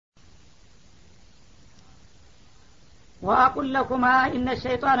ወአቁል ለኩማ ኢነ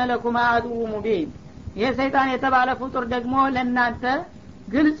ሸይጣነ ለኩማ አዱው ሙቢን ይሄ ሰይጣን የተባለ ፍጡር ደግሞ ለእናንተ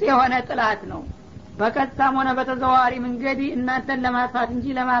ግልጽ የሆነ ጥላት ነው በቀጥታም ሆነ በተዘዋዋሪ መንገድ እናንተን ለማጥፋት እንጂ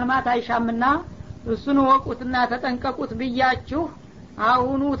ለማልማት አይሻምና እሱን ወቁትና ተጠንቀቁት ብያችሁ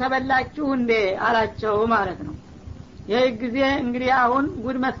አሁኑ ተበላችሁ እንዴ አላቸው ማለት ነው። ይህ ጊዜ እንግዲህ አሁን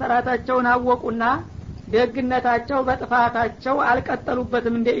ጉድ መሰራታቸውን አወቁና ደግነታቸው በጥፋታቸው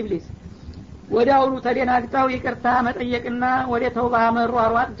አልቀጠሉበትም እንደ ኢብሊስ ወዲያውኑ ተደናግጠው ይቅርታ መጠየቅና ወደ ተውባ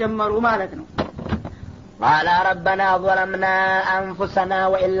መሯሯጥ ጀመሩ ማለት ነው። قال ربنا ظلمنا أنفسنا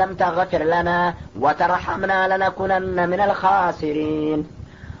وإن لم تغفر لنا وترحمنا لنكونن من الخاسرين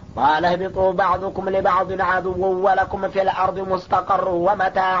قال اهبطوا بعضكم لبعض عدو ولكم في الأرض مستقر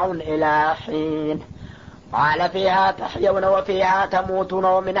ومتاع إلى حين قال فيها تحيون وفيها تموتون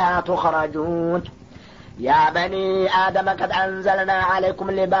ومنها تخرجون يا بني آدم قد أنزلنا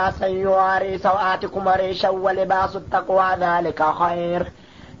عليكم لباسا يواري سوآتكم ريشا ولباس التقوى ذلك خير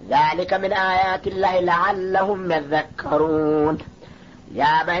ذلك من آيات الله لعلهم يذكرون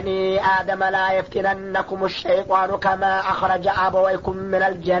يا بني آدم لا يفتننكم الشيطان كما أخرج أبويكم من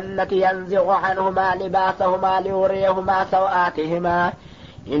الجنة ينزع عنهما لباسهما ليريهما سوآتهما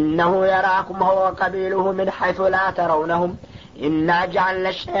إنه يراكم هو وقبيله من حيث لا ترونهم إنا جعلنا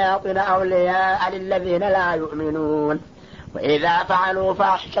الشياطين أولياء للذين لا يؤمنون وإذا فعلوا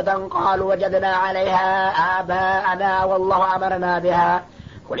فاحشة قالوا وجدنا عليها آباءنا والله أمرنا بها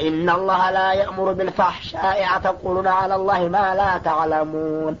قل إن الله لا يأمر بالفحشاء أتقولون على الله ما لا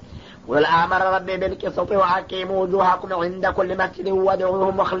تعلمون قل آمر ربي بالقسط وأقيموا وجوهكم عند كل مسجد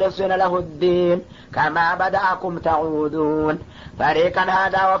وادعوه مخلصين له الدين كما بدأكم تعودون فريقا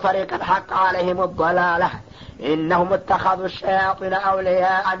هدى وفريقا حق عليهم الضلالة إنهم اتخذوا الشياطين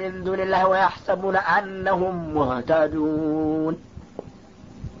أولياء من دون الله ويحسبون أنهم مهتدون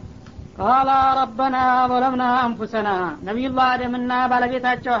قال ربنا ظلمنا أنفسنا نبي الله آدمنا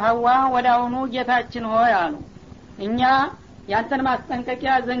ባለቤታቸው ሐዋ ወዳውኑ ጌታችን ሆይ አሉ እኛ ያንተን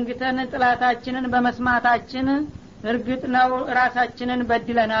ማስጠንቀቂያ ዘንግተን ጥላታችንን በመስማታችን እርግጥ ነው ራሳችንን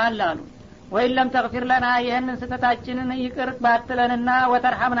በድለናል አሉ ወይለም ተግፊር ለና ይሄንን ስተታችንን ይቅር ባትለንና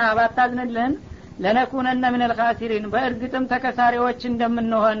ወተርሐምና ባታዝንልን ለነኩነነ من الخاسرين በእርግጥም ተከሳሪዎች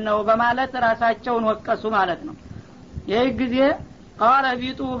እንደምንሆን ነው በማለት ራሳቸውን ወቀሱ ማለት ነው። ይህ ጊዜ قال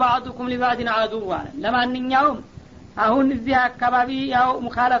بيتوا بعضكم لبعض عدو ለማንኛውም አሁን እዚህ አካባቢ ያው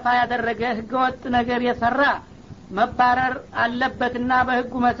ሙኻለፋ ያደረገ ህገወጥ ነገር የሰራ መባረር አለበትና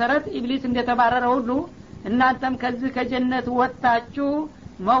በህጉ መሰረት ኢብሊስ እንደተባረረ ሁሉ እናንተም ከዚህ ከጀነት ወጣችሁ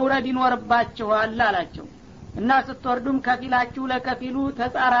መውረድ ይኖርባችኋል አላቸው። እና ስትወርዱም ከፊላችሁ ለከፊሉ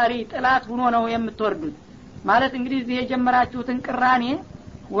ተጻራሪ ጥላት ሆኖ ነው የምትወርዱት ማለት እንግዲህ እዚህ የጀመራችሁትን ቅራኔ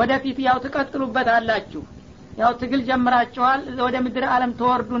ወደፊት ያው ተቀጥሉበታላችሁ ያው ትግል ጀምራችኋል ወደ ምድር ዓለም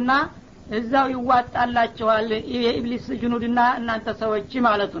ተወርዱና እዛው ይዋጣላችኋል የኢብሊስ ጅኑድና እናንተ ሰዎች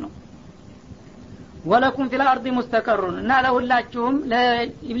ማለት ነው። ወለኩም ፊል አርዲ ሙስተቀሩን እና ለሁላችሁም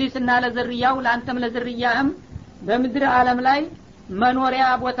ለኢብሊስና ለዝርያው ለአንተም ለዝርያህም በምድር ዓለም ላይ መኖሪያ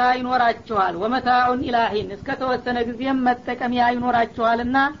ቦታ ይኖራችኋል ወመታኡን ኢላሂን እስከ ተወሰነ ጊዜም መጠቀሚያ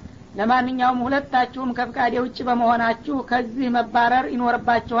ይኖራችኋልና ለማንኛውም ሁለታችሁም ከፍቃዴ ውጭ በመሆናችሁ ከዚህ መባረር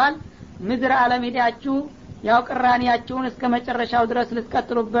ይኖርባችኋል ምድር ዓለም ሄዳችሁ ያው ቅራኔያችሁን እስከ መጨረሻው ድረስ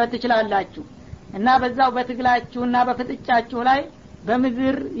ልትቀጥሉበት ትችላላችሁ እና በዛው በትግላችሁና በፍጥጫችሁ ላይ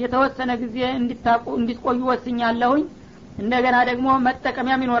በምድር የተወሰነ ጊዜ እንድትቆዩ ወስኛለሁኝ። እንደገና ደግሞ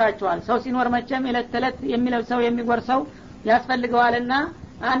መጠቀሚያም ይኖራችኋል ሰው ሲኖር መቼም እለት የሚለብሰው የሚጎርሰው ያስፈልገዋልና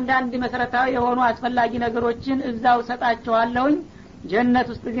አንዳንድ መሰረታዊ የሆኑ አስፈላጊ ነገሮችን እዛው ሰጣችኋለሁኝ ጀነት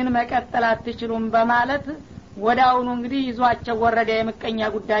ውስጥ ግን መቀጠል አትችሉም በማለት ወዳውኑ እንግዲህ ይዟቸው ወረደ የመቀኛ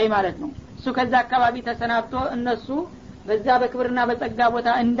ጉዳይ ማለት ነው። እሱ ከዛ አካባቢ ተሰናብቶ እነሱ በዛ በክብርና በጸጋ ቦታ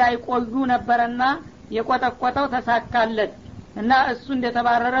እንዳይቆዩ ነበርና የቆጠቆጠው ተሳካለት እና እሱ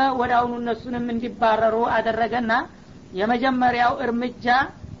እንደተባረረ ወዳውኑ እነሱንም እንዲባረሩ አደረገና የመጀመሪያው እርምጃ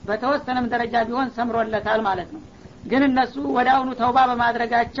በተወሰነም ደረጃ ቢሆን ሰምሮለታል ማለት ነው። ግን እነሱ ወዳውኑ ተውባ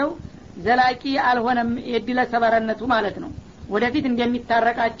በማድረጋቸው ዘላቂ አልሆነም የድለ ሰበረነቱ ማለት ነው። ወደፊት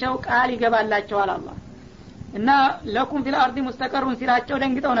እንደሚታረቃቸው ቃል ይገባላቸዋል አላህ እና ለኩም ፊል አርዲ ሙስተቀሩን ሲላቸው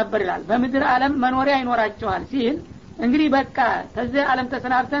ደንግጠው ነበር ይላል። በምድር ዓለም መኖሪያ ይኖራቸዋል ሲል እንግዲህ በቃ ከዚህ ዓለም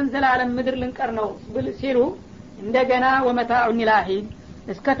ተሰናብተን ዘላለም ምድር ልንቀር ነው ሲሉ እንደገና ወመታኡን ኢላሂን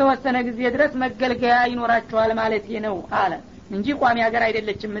እስከ ተወሰነ ጊዜ ድረስ መገልገያ ይኖራቸዋል ማለት ነው አለ እንጂ ቋሚ ሀገር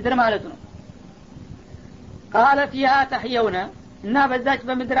አይደለችም ምድር ማለት ነው። قال فيها تحيون እና በዛች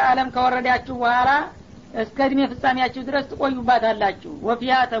በምድር ዓለም ከወረዳችሁ በኋላ እስከ እድሜ ፍጻሜያችሁ ድረስ ትቆዩባታላችሁ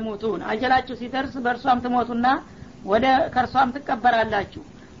ወፊያ ተሞቱን አጀላችሁ ሲደርስ በእርሷም ትሞቱና ወደ ከርሷም ትቀበራላችሁ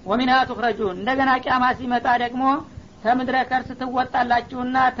ወሚንሃ ትخرجون እንደገና ቂያማ ሲመጣ ደግሞ ከምድረ ከርስ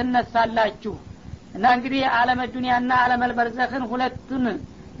ትወጣላችሁና ትነሳላችሁ እና እንግዲህ ዓለም ዱንያና ዓለም በርዘኽን ሁለቱን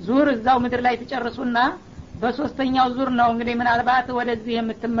ዙር እዛው ምድር ላይ ተጨርሱና በሶስተኛው ዙር ነው እንግዲህ ምናልባት ወደዚህ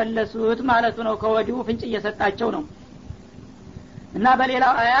የምትመለሱት ማለቱ ነው ከወዲሁ ፍንጭ እየሰጣቸው ነው እና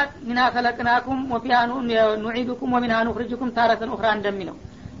በሌላው አያት ሚና خلقناكم وفيها نعيدكم ومنها نخرجكم تارة أخرى እንደሚለው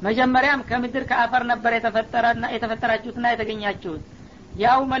መጀመሪያም ከምድር ከአፈር ነበር የተፈጠራችሁትና የተገኛችሁት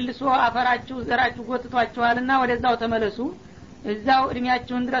ያው መልሶ አፈራችሁ ዘራችሁ ጎትቷችኋልና ወደዛው ተመለሱ እዛው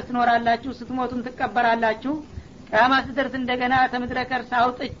እድሜያችሁን ድረስ ትኖራላችሁ ስትሞቱም ትቀበራላችሁ ቂያማ ሲደርስ እንደገና ከምድረ ከርስ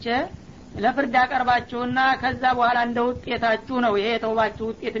አውጥቼ ለፍርድ አቀርባችሁና ከዛ በኋላ እንደ ውጤታችሁ ነው ይሄ ተውባችሁ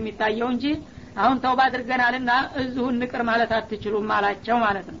ውጤት የሚታየው እንጂ አሁን ተውባ አድርገናልና እዚሁ ንቅር ማለት አትችሉም አላቸው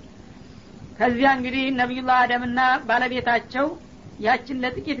ማለት ነው ከዚያ እንግዲህ ነብዩላህ አደምና ባለቤታቸው ያችን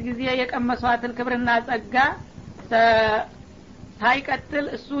ለጥቂት ጊዜ የቀመሷትን ክብርና ጸጋ ሳይቀጥል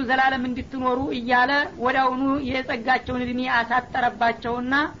እሱ ዘላለም እንድትኖሩ እያለ ወዳውኑ የጸጋቸውን እድሜ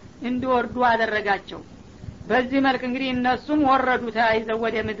አሳጠረባቸውና እንዲወርዱ አደረጋቸው በዚህ መልክ እንግዲህ እነሱም ወረዱ ተያይዘው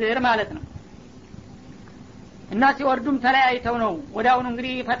ወደ ምድር ማለት ነው እና ሲወርዱም ተለያይተው ነው ወዳውኑ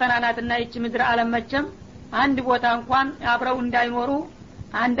እንግዲህ ፈተናናትና ይች ምድር ዓለም መቸም አንድ ቦታ እንኳን አብረው እንዳይኖሩ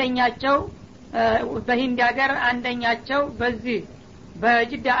አንደኛቸው በሂንድ ሀገር አንደኛቸው በዚህ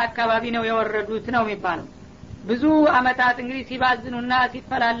በጅዳ አካባቢ ነው የወረዱት ነው የሚባለው ብዙ አመታት እንግዲህ ሲባዝኑና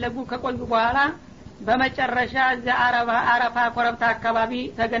ሲፈላለጉ ከቆዩ በኋላ በመጨረሻ እዛ አረፋ ኮረብታ አካባቢ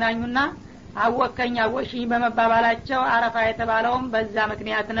ተገናኙና አወከኛ ወሺ በመባባላቸው አረፋ የተባለውም በዛ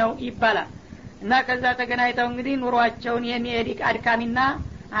ምክንያት ነው ይባላል እና ከዛ ተገናኝተው እንግዲህ ኑሯቸውን የሚሄድ አድካሚና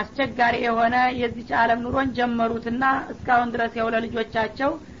አስቸጋሪ የሆነ የዚህ ዓለም ኑሮን ጀመሩትና እስካሁን ድረስ ያው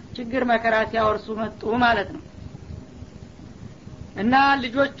ለልጆቻቸው ችግር መከራ ሲያወርሱ መጡ ማለት ነው እና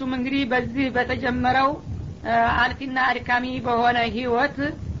ልጆቹም እንግዲህ በዚህ በተጀመረው አልፊና አድካሚ በሆነ ህይወት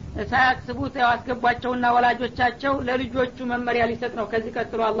ሳያስቡት ያስገቧቸውና ወላጆቻቸው ለልጆቹ መመሪያ ሊሰጥ ነው ከዚህ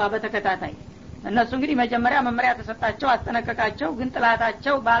ቀጥሎ አላህ በተከታታይ እነሱ እንግዲህ መጀመሪያ መመሪያ ተሰጣቸው አስጠነቀቃቸው ግን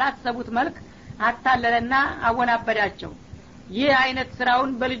ጥላታቸው ባላሰቡት መልክ አታለለና አወናበዳቸው ይህ አይነት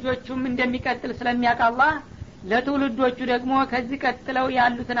ስራውን በልጆቹም እንደሚቀጥል ስለሚያውቅ አላህ ለትውልዶቹ ደግሞ ከዚህ ቀጥለው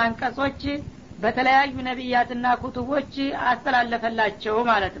ያሉትን አንቀጾች በተለያዩ ነብያትና ኩቱቦች አስተላለፈላቸው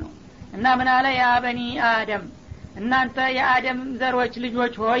ማለት ነው እና ምን አለ ያ በኒ አደም እናንተ የአደም ዘሮች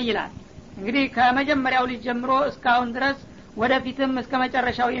ልጆች ሆይ ይላል እንግዲህ ከመጀመሪያው ልጅ ጀምሮ እስካሁን ድረስ ወደፊትም እስከ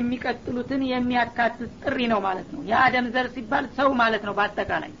መጨረሻው የሚቀጥሉትን የሚያካትት ጥሪ ነው ማለት ነው የአደም ዘር ሲባል ሰው ማለት ነው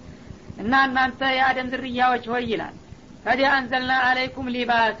በአጠቃላይ እና እናንተ የአደም ዝርያዎች ሆይ ይላል ታዲያ አንዘልና አለይኩም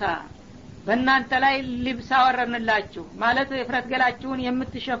ሊባሳ በእናንተ ላይ ልብስ አወረድንላችሁ ማለት እፍረት ገላችሁን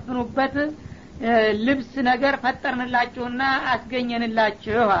የምትሸፍኑበት ልብስ ነገር ፈጠርንላችሁና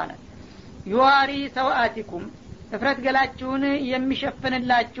አስገኘንላችሁ አለ ዩዋሪ ሰውአቲኩም እፍረት ገላችሁን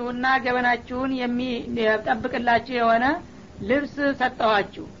የሚሸፍንላችሁና ገበናችሁን የሚጠብቅላችሁ የሆነ ልብስ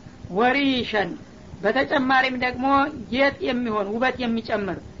ሰጠዋችሁ ወሪሸን በተጨማሪም ደግሞ ጌጥ የሚሆን ውበት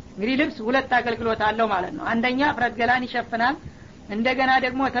የሚጨምር እንግዲህ ልብስ ሁለት አገልግሎት አለው ማለት ነው አንደኛ እፍረት ገላን ይሸፍናል እንደገና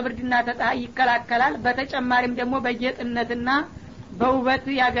ደግሞ ተብርድና ተጣይ ይከላከላል በተጨማሪም ደግሞ በጌጥነትና በውበት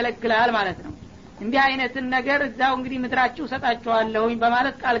ያገለግላል ማለት ነው እንዲህ አይነትን ነገር እዛው እንግዲህ ምድራችሁ ሰጣችኋለሁ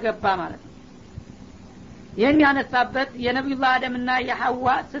በማለት ቃል ገባ ማለት ነው ይሄን ያነሳበት የነብዩላህ አደምና የሐዋ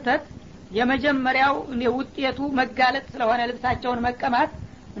ስተት የመጀመሪያው ውጤቱ መጋለጥ ስለሆነ ልብሳቸውን መቀማት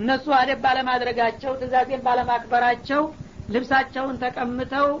እነሱ አደብ ባለማድረጋቸው ትእዛዜን ባለማክበራቸው ልብሳቸውን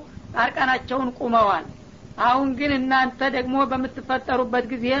ተቀምተው አርቃናቸውን ቁመዋል አሁን ግን እናንተ ደግሞ በምትፈጠሩበት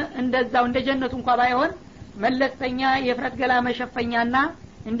ጊዜ እንደዛው እንደ ጀነቱ እንኳን ባይሆን መለስተኛ የፍረት ገላ መሸፈኛና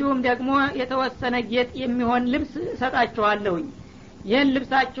እንዲሁም ደግሞ የተወሰነ ጌጥ የሚሆን ልብስ ሰጣችኋለሁኝ ይህን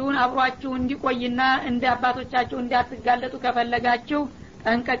ልብሳችሁን አብሯችሁ እንዲቆይና እንደ አባቶቻችሁ እንዲያትጋለጡ ከፈለጋችሁ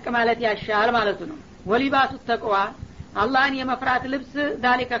ጠንቀቅ ማለት ያሻል ማለቱ ነው ወሊባሱ ተቅዋ አላህን የመፍራት ልብስ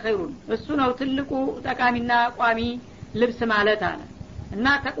ذلك خيرون እሱ ነው ትልቁ ጠቃሚና ቋሚ ልብስ ማለት አለ እና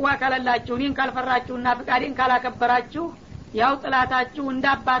ተቅዋ ካላላችሁ እኔን ካልፈራችሁና ፍቃዴን ካላከበራችሁ ያው ጥላታችሁ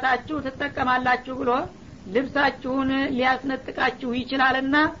እንዳባታችሁ ትጠቀማላችሁ ብሎ ልብሳችሁን ሊያስነጥቃችሁ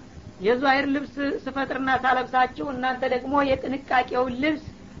ይችላልና የዛሂር ልብስ ስፈጥርና ታለብሳችሁ እናንተ ደግሞ የጥንቃቄው ልብስ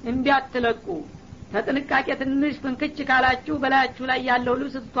እንዲያትለቁ ተጥንቃቄ ትንሽ ፍንክች ካላችሁ በላያችሁ ላይ ያለው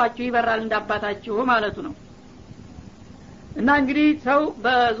ልብስ ትቷችሁ ይበራል እንዳባታችሁ ማለቱ ነው እና እንግዲህ ሰው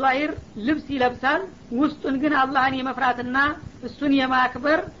በዛሂር ልብስ ይለብሳል ውስጡን ግን አላህን የመፍራትና እሱን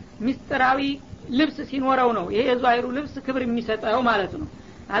የማክበር ምስጥራዊ ልብስ ሲኖረው ነው ይሄ የዛሂሩ ልብስ ክብር የሚሰጠው ማለት ነው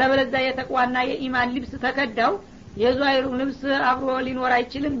አለበለዚያ የተቅዋና የኢማን ልብስ ተከዳው የዛሂሩ ልብስ አብሮ ሊኖር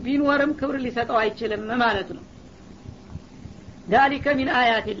አይችልም ቢኖርም ክብር ሊሰጠው አይችልም ማለት ነው ذلك من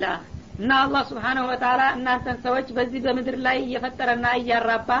آيات الله እና አላህ Subhanahu Wa Ta'ala እናንተን ሰዎች በዚህ በምድር ላይ እየፈጠረና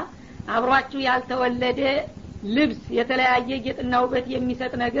እያራባ አብሯችሁ ያልተወለደ ልብስ የተለያየ ጌጥና ውበት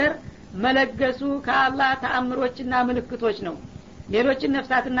የሚሰጥ ነገር መለገሱ ከአላህ ተአምሮችና ምልክቶች ነው። ሌሎችን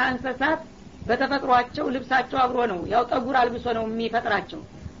ነፍሳትና እንስሳት በተፈጥሯቸው ልብሳቸው አብሮ ነው፣ ያው ጠጉር አልብሶ ነው የሚፈጥራቸው።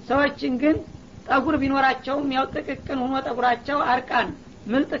 ሰዎችን ግን ጠጉር ቢኖራቸውም ያው ጥቅቅን ሆኖ ጠጉራቸው አርቃን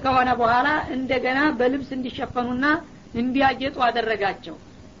ምልጥ ከሆነ በኋላ እንደገና በልብስ እንዲሸፈኑና እንዲያጌጡ አደረጋቸው።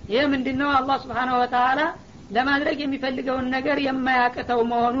 ይህ ምንድነው? አላህ Subhanahu Wa Ta'ala ለማድረግ የሚፈልገውን ነገር የማያቅተው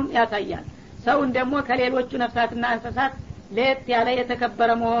መሆኑን ያሳያል። ሰውን ደግሞ ከሌሎቹ ነፍሳትና እንስሳት ለየት ያለ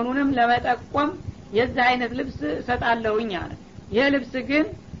የተከበረ መሆኑንም ለመጠቆም የዚህ አይነት ልብስ ሰጣለሁኝ አለ። ይህ ልብስ ግን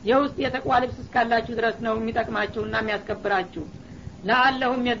የውስጥ የተቋ ልብስ እስካላችሁ ድረስ ነው የሚጠቅማችሁና የሚያስከብራችሁ።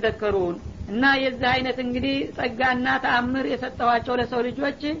 ለአለሁም ይዘከሩን እና የዚህ አይነት እንግዲህ ጸጋና ተአምር የሰጠዋቸው ለሰው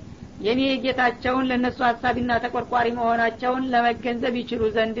ልጆች የኔ ጌታቸውን ለነሱ ሐሳቢና ተቆርቋሪ መሆናቸውን ለመገንዘብ ይችሉ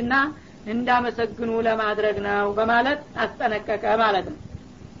ዘንድና እንዳመሰግኑ ለማድረግ ነው በማለት አስጠነቀቀ ማለት ነው።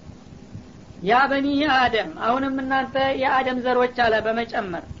 ያ በኒ አደም አሁንም እናንተ የአደም ዘሮች አለ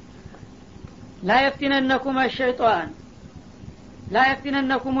በመጨመር لا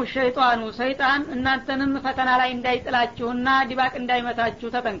يفتننكم الشيطان ሰይጣን እናንተንም ፈተና ላይ እንዳይጥላችሁና ዲባቅ እንዳይመታችሁ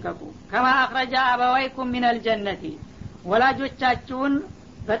ተጠንቀቁ። ከማ አخرج አባወይኩም من الجنة ወላጆቻችሁን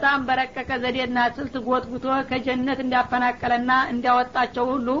በጣም በረቀቀ ዘዴና ስልት ጎትጉቶ ከጀነት እንዲያፈናቀለና እንዲያወጣቸው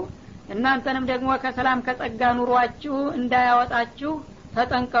ሁሉ እናንተንም ደግሞ ከሰላም ከጸጋ ኑሯችሁ እንዳያወጣችሁ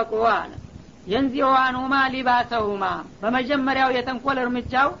ተጠንቀቁ አለ። የንዚዋኑማ ሊባሰሁማ በመጀመሪያው የተንኮል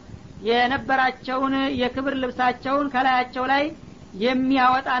እርምጃው የነበራቸውን የክብር ልብሳቸውን ከላያቸው ላይ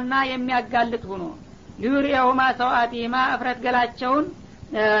የሚያወጣና የሚያጋልጥ ሆኖ ሊዩሪያሁማ ሰዋቲማ አፍረት ገላቸውን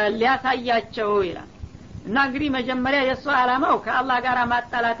ሊያሳያቸው ይላል። እና እንግዲህ መጀመሪያ የሱ አላማው ከአላህ ጋር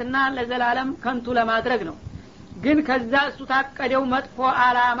ማጣላትና ለዘላለም ከንቱ ለማድረግ ነው። ግን ከዛ እሱ ታቀደው መጥፎ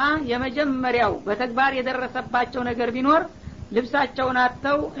አላማ የመጀመሪያው በተግባር የደረሰባቸው ነገር ቢኖር ልብሳቸውን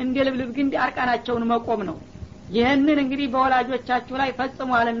አጥተው እንደ ልብልብ ግንድ አርቃናቸውን መቆም ነው። ይሄንን እንግዲህ በወላጆቻችሁ ላይ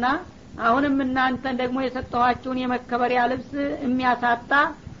ፈጽሟልና አሁንም እናንተን ደግሞ የሰጠኋችሁን የመከበሪያ ልብስ የሚያሳጣ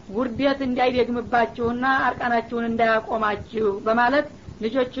ውርደት እንዳይደግምባችሁና አርቃናችሁን እንዳያቆማችሁ በማለት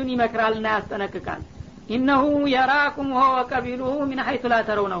ልጆቹን ይመክራልና ያስጠነቅቃል። ኢነሁ የራኩም ወ ወቀቢሉሁ ሚን ሐይቱ ላ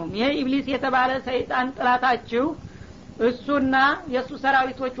ተረውነሁም ይሄ ኢብሊስ የተባለ ሰይጣን ጥላታችሁ እሱና የሱ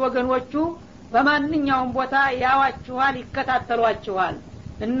ሰራዊቶች ወገኖቹ በማንኛውም ቦታ ያዋችኋል፣ ይከታተሏችኋል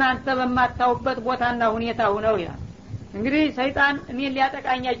እናንተ በማታውበት ቦታና ሁኔታ ሆነው ይላል። እንግዲህ ሰይጣን እኔን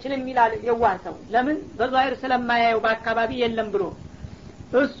ሊያጠቃኝ አይችልም ይላል የዋህ ሰው። ለምን? በዛሂር ስለማያየው በአካባቢ የለም ብሎ።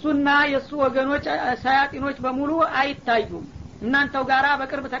 እሱና የሱ ወገኖች ሸያጢኖች በሙሉ አይታዩም፣ እናንተው ጋራ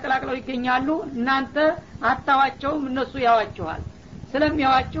በቅርብ ተቀላቅለው ይገኛሉ። እናንተ አታዋቸውም፣ እነሱ ያዋችኋል።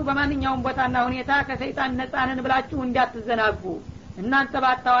 ስለሚያዋችሁ በማንኛውም ቦታና ሁኔታ ከሰይጣን ነፃነን ብላችሁ እንዳትዘናጉ። እናንተ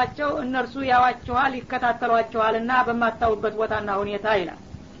ባታዋቸው እነርሱ ያዋችኋል፣ ይከታተሏችኋልና በማታውበት ቦታና ሁኔታ ይላል።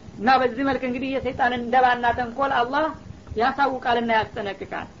 እና በዚህ መልኩ እንግዲህ የሰይጣንን ደባና ተንኮል አላህ ያሳውቃልና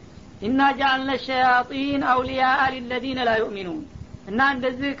ያስጠነቅቃል። ኢና ጀዐልነ ሸያጢን አውሊያአ ሊለዚነ ላ ዩእሚኑን እና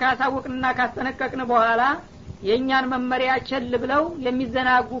እንደዚህ ካሳውቅንና ካስጠነቀቅን በኋላ የኛን መመሪያ ቸል ብለው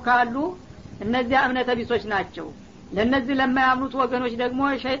የሚዘናጉ ካሉ እነዚያ እምነተ ቢሶች ናቸው። ለነዚህ ለማያምኑት ወገኖች ደግሞ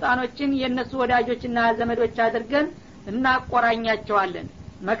ሸይጣኖችን የነሱ ወዳጆችና ዘመዶች አድርገን እናቆራኛቸዋለን።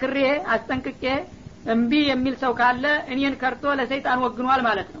 መክሬ አስጠንቅቄ እምቢ የሚል ሰው ካለ እኔን ከርቶ ለሰይጣን ወግኗል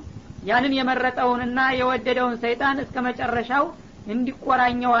ማለት ነው። ያንን የመረጠውንና የወደደውን ሰይጣን እስከ መጨረሻው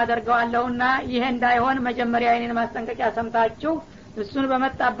እንዲቆራኘው አደርገዋለሁና ይሄ እንዳይሆን መጀመሪያ እኔን ማስጠንቀቂያ ሰምታችሁ እሱን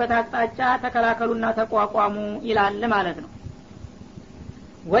በመጣበት አቅጣጫ ተከላከሉና ተቋቋሙ ይላል ማለት ነው።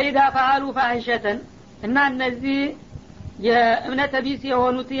 ወይዳ ፈአሉ ፋሂሸተን እና እነዚህ የእምነተ ቢስ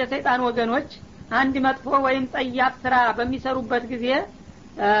የሆኑት የሰይጣን ወገኖች አንድ መጥፎ ወይም ጸያፍ ስራ በሚሰሩበት ጊዜ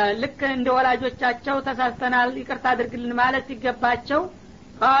ልክ እንደ ወላጆቻቸው ተሳስተናል ይቅርታ አድርግልን ማለት ሲገባቸው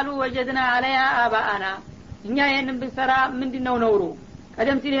ቃሉ ወጀድና አለያ አባአና እኛ ይሄንን ብንሰራ ምንድነው ነውሩ?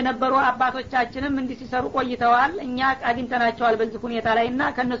 ቀደም ሲል የነበሩ አባቶቻችንም እንዲህ ሲሰሩ ቆይተዋል፣ እኛ አግኝተናቸዋል በዚህ ሁኔታ ላይና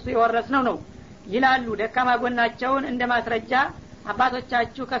ከነሱ የወረስነው ነው ይላሉ። ደካማ ጎናቸውን እንደ ማስረጃ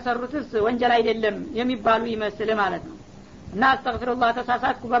አባቶቻችሁ ከሰሩትስ ወንጀል አይደለም የሚባሉ ይመስል ማለት ነው። እና አስተግፍሩላህ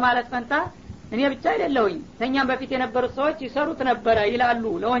ተሳሳትኩ በማለት ፈንታ እኔ ብቻ አይደለሁኝ ተኛም በፊት የነበሩት ሰዎች ይሰሩት ነበረ ይላሉ፣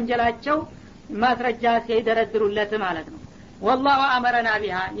 ለወንጀላቸው ማስረጃ ሲደረድሩለት ማለት ነው። ወላሁ አመረና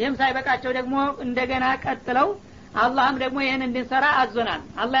ቢሃ ይህም ሳይበቃቸው ደግሞ እንደገና ቀጥለው አላህም ደግሞ ይሄን እንድንሰራ አዞናል።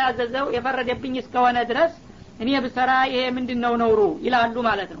 አላህ ያዘዘው የፈረደብኝ እስከሆነ ድረስ እኔ ብሰራ ይሄ ምንድነው ነውሩ ይላሉ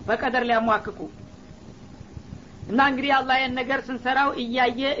ማለት ነው። በቀደር ሊያሟክኩ እና እንግዲህ አላህ ይሄን ነገር ስንሰራው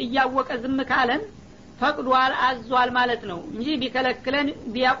እያወቀ ዝም ካለን ፈቅዷል አዟል ማለት ነው እንጂ ቢከለክለን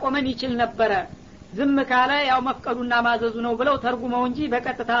ቢያቆመን ይችል ነበረ። ዝም ካለ ያው መፍቀዱና ማዘዙ ነው ብለው ተርጉመው እንጂ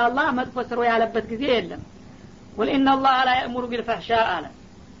በቀጥታ አላህ መጥፎ ስሩ ያለበት ጊዜ የለም። ወል ኢነላህ ላ ያእሙሩ ቢልፈህሻ አለ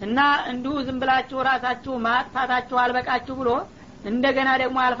እና እንዲሁ ዝም ብላችሁ ራሳችሁ ማጥፋታችሁ አልበቃችሁ ብሎ እንደገና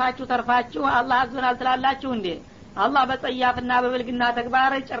ደግሞ አልፋችሁ ተርፋችሁ አላህ አዝናል ትላላችሁ እንዴ? አላህ በጸያፍና በብልግና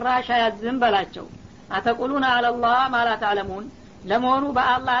ተግባር ጭራሽ አያዝም በላቸው። አተቁሉና አለላህ ማ ላ ተዕለሙን፣ ለመሆኑ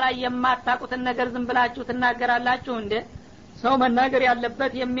በአላህ ላይ የማታውቁትን ነገር ዝም ብላችሁ ትናገራላችሁ እንዴ? ሰው መናገር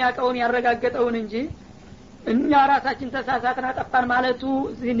ያለበት የሚያውቀውን ያረጋገጠውን እንጂ እኛ ራሳችን ተሳሳትን አጠፋን ማለቱ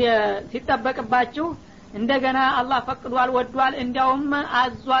ሲጠበቅባችሁ እንደገና አላህ ፈቅዷል ወዷል እንዲያውም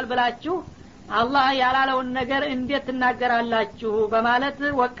አዟል ብላችሁ አላህ ያላለውን ነገር እንዴት ትናገራላችሁ በማለት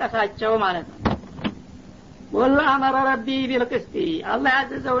ወቀሳቸው ማለት ነው። ወልአመረ ረቢ ቢልቅስቲ፣ አላህ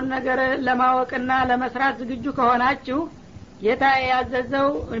ያዘዘውን ነገር ለማወቅና ለመስራት ዝግጁ ከሆናችሁ ጌታ ያዘዘው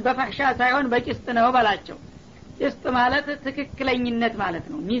በፈህሻ ሳይሆን በቅስት ነው በላቸው። ቅስት ማለት ትክክለኝነት ማለት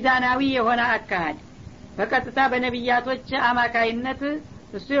ነው። ሚዛናዊ የሆነ አካሄድ በቀጥታ በነቢያቶች አማካይነት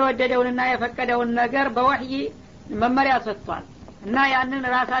እሱ የወደደውንና የፈቀደውን ነገር በወህይ መመሪያ ሰጥቷል እና ያንን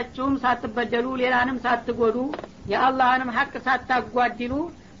ራሳችሁም ሳትበደሉ ሌላንም ሳትጎዱ የአላህንም ሐቅ ሳታጓድሉ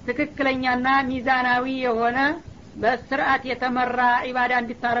ትክክለኛና ሚዛናዊ የሆነ በስርዓት የተመራ ኢባዳ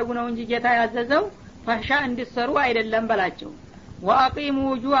እንድታረጉ ነው እንጂ ጌታ ያዘዘው ፈህሻ እንድትሰሩ አይደለም በላቸው። ወአቂሙ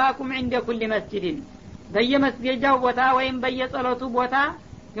ውጁሃኩም عند كل مسجد፣ በየመስገጃው ቦታ ወይም በየጸሎቱ ቦታ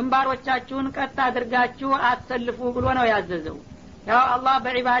ግንባሮቻችሁን ቀጥ አድርጋችሁ አትሰልፉ ብሎ ነው ያዘዘው። ያው አላህ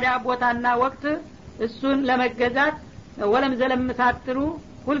በዒባዳ ቦታና ወቅት እሱን ለመገዛት ወለም ዘለም ሳትሉ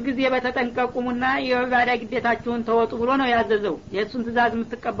ሁልጊዜ በተጠንቀቁሙና የዒባዳ ግዴታችሁን ተወጡ ብሎ ነው ያዘዘው። የእሱን ትእዛዝ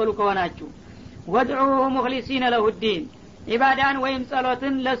የምትቀበሉ ከሆናችሁ ወድዑሁ ሙኽሊሲነ ለሁዲን፣ ዒባዳን ወይም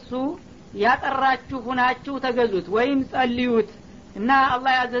ጸሎትን ለሱ ያጠራችሁ ሁናችሁ ተገዙት ወይም ጸልዩት እና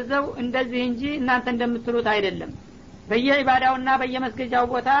አላህ ያዘዘው እንደዚህ እንጂ እናንተ እንደምትሉት አይደለም። በየዒባዳውና በየመስገጃው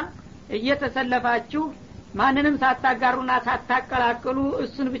ቦታ እየተሰለፋችሁ ማንንም ሳታጋሩና ሳታቀላቅሉ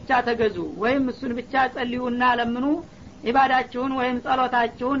እሱን ብቻ ተገዙ ወይም እሱን ብቻ ጸልዩና ለምኑ፣ ኢባዳችሁን ወይም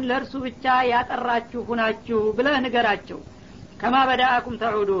ጸሎታችሁን ለእርሱ ብቻ ያጠራችሁ ሁናችሁ ብለህ ንገራቸው። ከማ በዳአኩም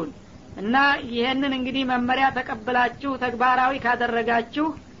ተዑዱን፣ እና ይሄንን እንግዲህ መመሪያ ተቀብላችሁ ተግባራዊ ካደረጋችሁ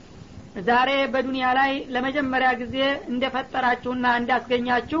ዛሬ በዱንያ ላይ ለመጀመሪያ ጊዜ እንደፈጠራችሁና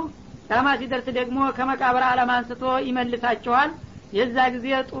እንዳስገኛችሁ ዳማ ሲደርስ ደግሞ ከመቃብር ዓለም አንስቶ ይመልሳችኋል። የዛ ጊዜ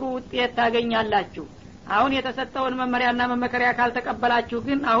ጥሩ ውጤት ታገኛላችሁ። አሁን የተሰጠውን መመሪያና መመከሪያ ካልተቀበላችሁ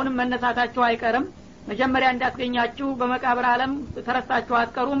ግን አሁንም መነሳታችሁ አይቀርም። መጀመሪያ እንዳስገኛችሁ በመቃብር ዓለም ተረስታችሁ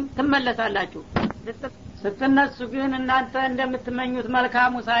አትቀሩም፣ ትመለሳላችሁ። ስትነሱ ግን እናንተ እንደምትመኙት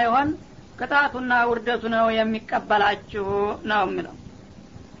መልካሙ ሳይሆን ቅጣቱና ውርደቱ ነው የሚቀበላችሁ ነው የሚለው።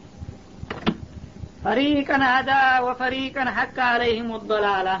 ፈሪቀን ሀዳ ወፈሪቀን ሐቀ አለይሂም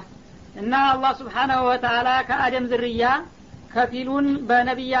ወደላላ፣ እና አላህ Subhanahu Wa Ta'ala ከአደም ዝርያ ከፊሉን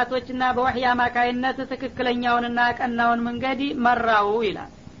በነቢያቶችና በወህይ አማካይነት ትክክለኛውንና ቀናውን መንገድ መራው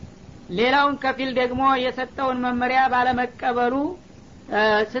ይላል። ሌላውን ከፊል ደግሞ የሰጠውን መመሪያ ባለመቀበሉ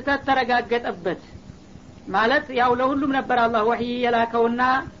ስተት ተረጋገጠበት። ማለት ያው ለሁሉም ነበር አላህ ወህይ የላከውና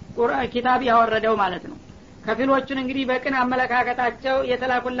ቁርአን ኪታብ ያወረደው ማለት ነው። ከፊሎቹን እንግዲህ በቅን አመለካከታቸው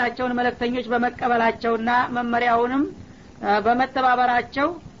የተላኩላቸውን መልእክተኞች በመቀበላቸውና መመሪያውንም በመተባበራቸው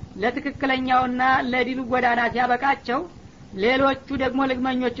ለትክክለኛውና ለዲሉ ጎዳና ሲያበቃቸው፣ ሌሎቹ ደግሞ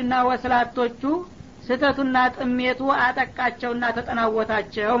ልግመኞችና ወስላቶቹ ስተቱና ጥሜቱ አጠቃቸውና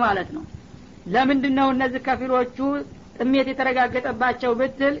ተጠናወታቸው ማለት ነው። ለምንድነው እነዚህ ከፊሎቹ ጥሜት የተረጋገጠባቸው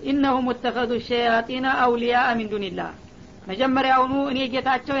ብትል ኢነሁም ተኸዙ ሸያጢን አውሊያ ሚን ዱኒላህ፣ መጀመሪያውኑ እኔ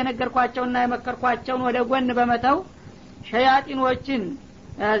ጌታቸው የነገርኳቸውና የመከርኳቸውን ወደ ጎን በመተው ሸያጢኖችን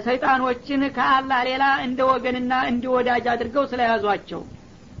ሰይጣኖችን ከአላህ ሌላ እንደ ወገንና እንደ ወዳጅ አድርገው ስለያዟቸው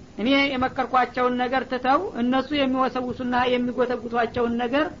እኔ የመከርኳቸውን ነገር ትተው እነሱ የሚወሰውሱና የሚጎተጉቷቸውን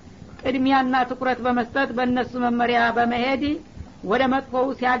ነገር ቅድሚያና ትኩረት በመስጠት በእነሱ መመሪያ በመሄድ ወደ መጥፎው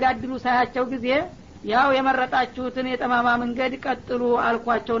ሲያጋድሉ ሳያቸው ጊዜ ያው የመረጣችሁትን የጠማማ መንገድ ቀጥሉ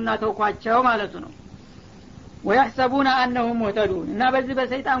አልኳቸውና ተውኳቸው ማለቱ ነው። ወይحسبون انهم مهتدون፣ እና በዚህ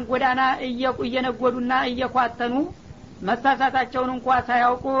በሰይጣን ጎዳና እየነጎዱና እየኳተኑ መሳሳታቸውን እንኳን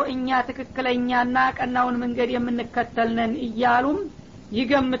ሳያውቁ እኛ ትክክለኛና ቀናውን መንገድ የምንከተልነን እያሉም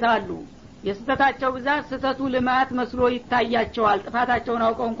ይገምታሉ። የስተታቸው ብዛት ስተቱ ልማት መስሎ ይታያቸዋል። ጥፋታቸውን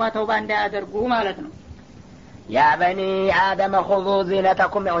አውቀው እንኳን ተውባ እንዳያደርጉ ማለት ነው። يا بني آدم خذوا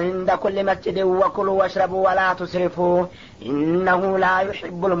زينتكم عند كل مسجد وكلوا واشربوا ولا تسرفوا إنه لا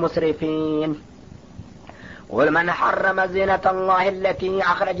يحب المسرفين. قل من حرم زينة الله التي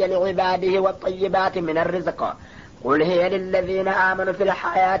أخرج لعباده والطيبات من الرزق قل هي للذين آمنوا في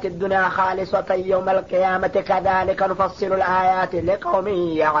الحياة الدنيا خالصة يوم القيامة كذلك نفصل الآيات لقوم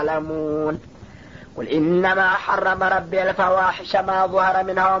يعلمون. قل إنما حرم ربي الفواحش ما ظهر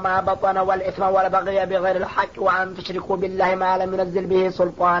منها وما بطن والإثم والبغي بغير الحق وأن تشركوا بالله ما لم ينزل به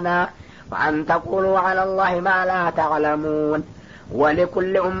سلطانا وأن تقولوا على الله ما لا تعلمون.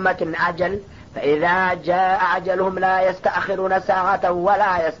 ولكل أمة أجل فإذا جاء أجلهم لا يستأخرون ساعة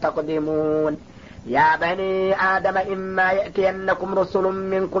ولا يستقدمون يا بني آدم إما يأتينكم رسل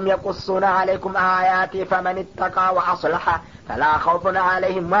منكم يقصون عليكم آياتي فمن اتقى وأصلح فلا خوف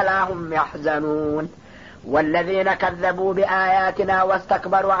عليهم ولا هم يحزنون والذين كذبوا بآياتنا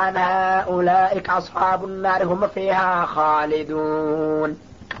واستكبروا عنها أولئك أصحاب النار هم فيها خالدون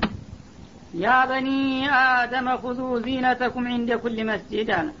يا بني آدم خذوا زينتكم عند كل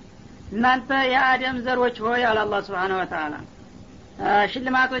مسجد እናንተ የአደም ዘሮች ሆይ አለ አላህ Subhanahu Wa Ta'ala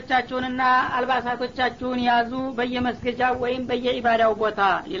ሽልማቶቻችሁንና አልባሳቶቻችሁን ያዙ በየመስገጃው ወይም በየኢባዳው ቦታ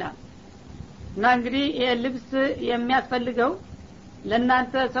ይላል እና እንግዲህ ይሄ ልብስ የሚያስፈልገው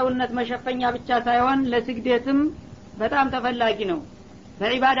ለእናንተ ሰውነት መሸፈኛ ብቻ ሳይሆን ለስግደትም በጣም ተፈላጊ ነው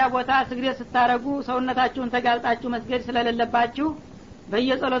በኢባዳ ቦታ ስግደት ስታረጉ ሰውነታችሁን ተጋልጣችሁ መስገድ ስለሌለባችሁ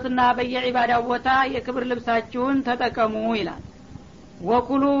በየጸሎትና በየኢባዳው ቦታ የክብር ልብሳችሁን ተጠቀሙ ይላል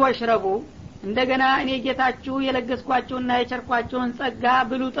ወኩሉ ወሽረቡ እንደገና እኔ ጌታችሁ የለገስኳችሁና የቸርኳችሁን ጸጋ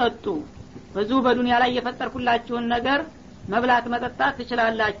ብሉ ጠጡ ብዙ በዱንያ ላይ የፈጠርኩላችሁን ነገር መብላት መጠጣት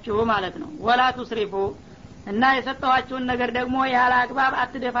ትችላላችሁ ማለት ነው ወላ ትስሪፉ እና የሰጠዋችሁን ነገር ደግሞ ያለ አግባብ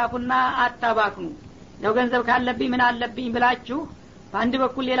አትደፋፉና አታባክኑ ያው ገንዘብ ካለብኝ ምን አለብኝ ብላችሁ በአንድ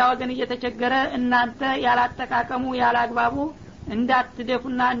በኩል ሌላ ወገን እየተቸገረ እናንተ ያላጠቃቀሙ ያለ አግባቡ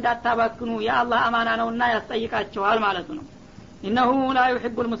እንዳትደፉና እንዳታባክኑ የአላህ አማና ነውና ያስጠይቃችኋል ማለት ነው ኢነሁ ላ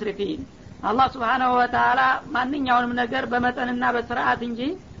ዩሂቡል ሙስሪፊን አላህ Subhanahu Wa Ta'ala ማንኛውንም ነገር በመጠንና በስርዓት እንጂ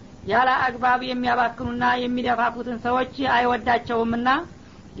ያለ አግባብ የሚያባክኑና የሚደፋፉትን ሰዎች አይወዳቸውምና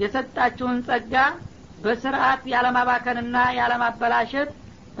የሰጣችሁን ጸጋ በስርዓት ያለማባከንና ያለማበላሸት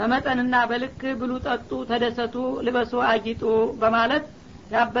በመጠንና በልክ ብሉ ጠጡ ተደሰቱ ልበሱ አጊጡ በማለት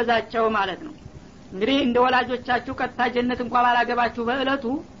ያበዛቸው ማለት ነው እንግዲህ እንደ ወላጆቻችሁ ቀጥታ ጀነት እንኳን ባላገባችሁ በእለቱ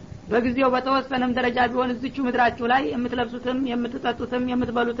በጊዜው በተወሰነም ደረጃ ቢሆን እዚቹ ምድራችሁ ላይ የምትለብሱትም የምትጠጡትም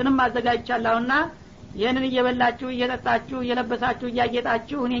የምትበሉትንም አዘጋጅቻለሁና ይሄንን እየበላችሁ እየጠጣችሁ እየለበሳችሁ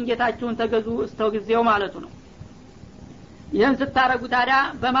እያጌጣችሁ እኔን ጌታችሁን ተገዙ እስከው ጊዜው ማለቱ ነው ይሄን ስታረጉ ታዲያ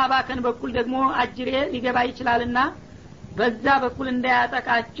በማባከን በኩል ደግሞ አጅሬ ሊገባ ይችላልና በዛ በኩል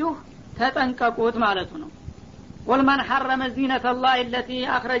እንዳያጠቃችሁ ተጠንቀቁት ማለቱ ነው ወልማን حرم زينة الله التي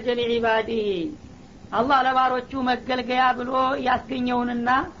أخرج لعباده አላህ ለባሮቹ መገልገያ ብሎ ያስገኘውንና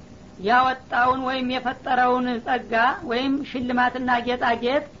ያወጣውን ወይም የፈጠረውን ጸጋ ወይም ሽልማትና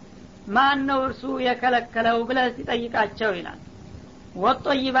ጌጣጌጥ ማን ነው እርሱ የከለከለው ብለህ ሲጠይቃቸው ይላል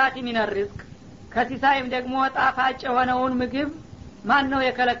ወጦይባት ሚን الرزق ከሲሳይም ደግሞ ጣፋጭ የሆነውን ምግብ ማን ነው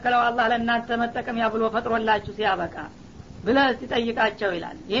የከለከለው አላህ ለእናንተ መጠቀሚያ ብሎ ፈጥሮላችሁ ሲያበቃ ብለህ ሲጠይቃቸው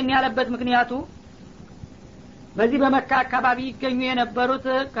ይላል ይሄን ያለበት ምክንያቱ በዚህ በመካ አካባቢ ይገኙ የነበሩት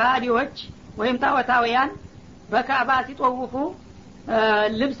ካዲዎች ወይም ታወታውያን በካባ ሲጦውፉ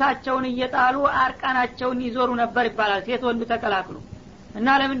ልብሳቸውን እየጣሉ አርቃናቸውን ይዞሩ ነበር ይባላል ሴት ወንዱ ተቀላቅሎ እና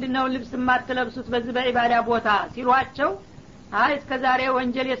ለምንድነው ልብስ ማትለብሱት በዚህ በኢባዳ ቦታ ሲሏቸው አይ እስከዛሬ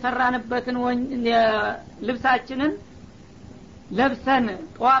ወንጀል የሰራንበትን ልብሳችንን ለብሰን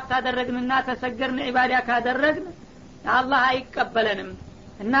ጧፍ ታደረግንና ተሰገርን ኢባዳ ካደረግን አላህ አይቀበለንም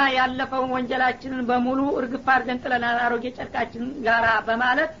እና ያለፈውን ወንጀላችንን በሙሉ እርግፍ አድርገን ጥለናል አሮጌ ጨርቃችን ጋራ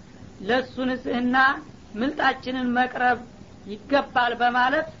በማለት ለሱ ንጽህና ምልጣችንን መቅረብ ይገባል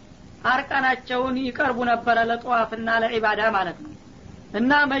በማለት አርቃናቸውን ይቀርቡ ነበር ለጧፍና ለኢባዳ ማለት ነው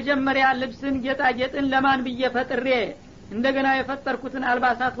እና መጀመሪያ ልብስን ጌጣጌጥን ለማን ብዬ ፈጥሬ እንደገና የፈጠርኩትን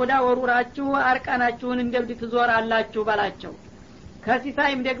አልባሳት ወዳ ወሩራችሁ አርቃናችሁን እንደብድ ትዞራላችሁ ባላቸው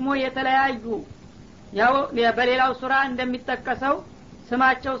ከሲሳይም ደግሞ የተለያዩ ያው በሌላው ሱራ እንደሚጠቀሰው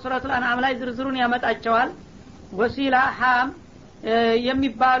ስማቸው ሱረቱል አንዓም ላይ ዝርዝሩን ያመጣቸዋል ወሲላ ሃም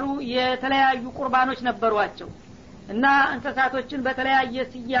የሚባሉ የተለያዩ ቁርባኖች ነበሯቸው እና እንስሳቶችን በተለያየ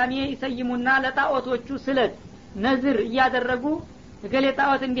ስያሜ ይሰይሙና ለጣዖቶቹ ስለት ነዝር እያደረጉ እገሌ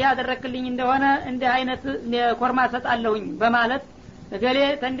ጣዖት እንዲህ ያደረክልኝ እንደሆነ እንዲህ አይነት ኮርማ ሰጣለሁኝ በማለት እገሌ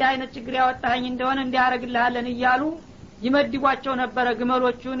እንዲህ አይነት ችግር ያወጣኸኝ እንደሆነ እንዲያረግልሃለን እያሉ ይመድቧቸው ነበር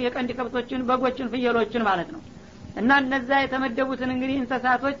ግመሎቹን የቀንድ ከብቶችን በጎችን ፍየሎችን ማለት ነው እና እነዛ የተመደቡትን እንግዲህ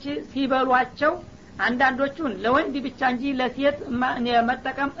እንስሳቶች ሲበሏቸው አንዳንዶቹን ለወንድ ብቻ እንጂ ለሴት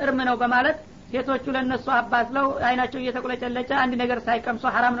መጠቀም እርም ነው በማለት ሴቶቹ ለነሱ አባስለው አይናቸው እየተቆለጨለጨ አንድ ነገር ሳይቀምሱ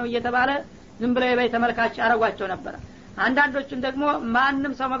حرام ነው እየተባለ ዝም ብለው የበይ ተመልካች አረጋቸው ነበር አንዳንዶቹን ደግሞ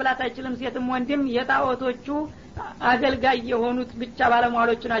ማንንም ሰው መብላት አይችልም ሴትም ወንድም የጣዖቶቹ አገልጋይ የሆኑት ብቻ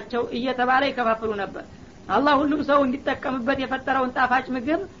ባለሟሎች ናቸው እየተባለ ይከፋፈሉ ነበር አላህ ሁሉም ሰው እንዲጠቀምበት የፈጠረውን ጣፋጭ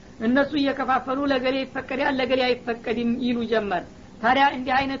ምግብ እነሱ እየከፋፈሉ ለገሌ ይፈቀዳል ለገሌ አይፈቀድም ይሉ ጀመር ታዲያ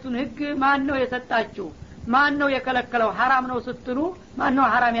እንዲህ አይነቱን ህግ ማን ነው የሰጣችሁ ማን ነው የከለከለው حرام ነው ስትሉ ማን ነው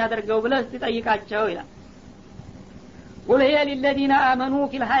حرام ያደርገው ብለህ ሲጠይቃቸው ይላል ወለየ ለለዲና አመኑ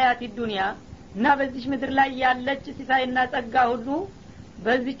ፊል ሐያቲ ዱንያ እና በዚህ ምድር ላይ ያለች ሲሳይና ጸጋ ሁሉ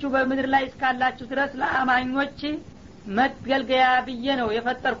በዚህቹ በመድር ላይ እስካላችሁ ድረስ ለአማኞች መገልገያ ብዬ ነው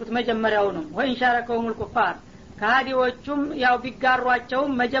የፈጠርኩት መጀመሪያው ነው ወይን ሻረከውም الكفار ካዲዎቹም ያው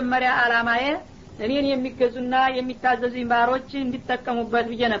ቢጋሯቸውም መጀመሪያ አላማዬ እኔን የሚገዙና የሚታዘዙ ባሮች እንዲጠቀሙበት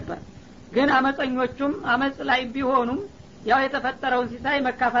ብዬ ነበር ግን አመፀኞቹም አመጽ ላይ ቢሆኑም ያው የተፈጠረውን ሲሳይ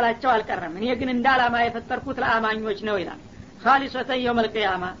መካፈላቸው አልቀረም እኔ ግን እንደ አላማ የፈጠርኩት ለአማኞች ነው ይላል ኻሊሰተ የውመል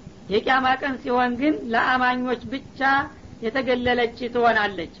ቂያማ የቂያማ ቀን ሲሆን ግን ለአማኞች ብቻ የተገለለች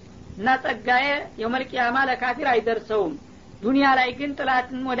ትሆናለች እና ጸጋዬ የውመል ቂያማ ለካፊር አይደርሰውም ዱንያ ላይ ግን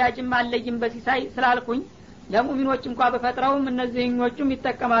ጥላትን ወዳጅም አለይም በሲሳይ ስላልኩኝ ለሙእሚኖች እንኳን በፈጥረውም እነዚህኞቹም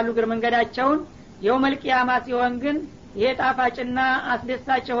ይተከማሉ ግር መንገዳቸውን የውመል ቂያማ ሲሆን ግን የጣፋጭና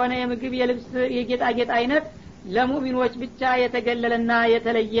አስደሳች የሆነ የምግብ የልብስ የጌጣጌጥ አይነት ለሙእሚኖች ብቻ የተገለለና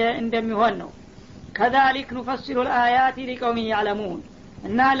የተለየ እንደሚሆን ነው ከذلك نفصل الآيات لقوم يعلمون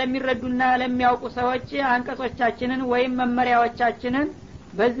እና ለሚረዱና ለሚያውቁ ሰዎች አንቀጾቻችንን ወይም መመሪያዎቻችንን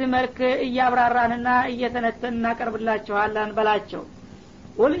በዚህ መልክ እያብራራንና እየተነተን እናቀርብላችኋለን በላቸው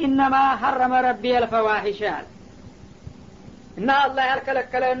قل انما حرم ربي الفواحش እና አላህ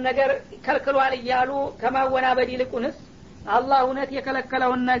ያልከለከለውን ነገር ከልክሏል እያሉ ከማወናበድ ይልቁንስ አላህ እውነት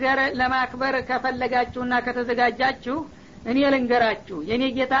የከለከለውን ነገር ለማክበር ከፈለጋችሁና ከተዘጋጃችሁ እኔ ልንገራችሁ የኔ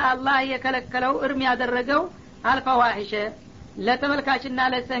ጌታ አላህ የከለከለው እርም ያደረገው አልፈዋሂሽ ለተመልካችና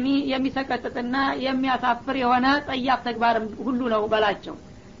ለሰሚ የሚሰቀጥጥና የሚያሳፍር የሆነ ጸያፍ ተግባር ሁሉ ነው በላቸው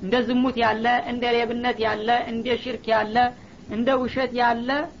እንደ ዝሙት ያለ እንደ ሌብነት ያለ እንደ ሽርክ ያለ እንደ ውሸት ያለ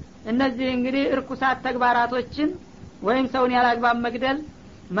እነዚህ እንግዲህ እርኩሳት ተግባራቶችን ወይም ሰውን ያላግባብ መግደል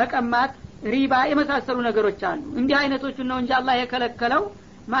መቀማት ሪባ የመሳሰሉ ነገሮች አሉ እንዲህ አይነቶቹ ነው እንጂ አላህ የከለከለው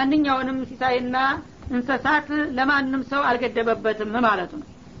ማንኛውንም ሲሳይና እንስሳት ለማንም ሰው አልገደበበትም ማለት ነው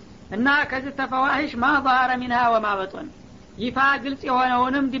እና ከዚህ ተፈዋሂሽ ማ ظهر منها وما بطن ይፋ ግልጽ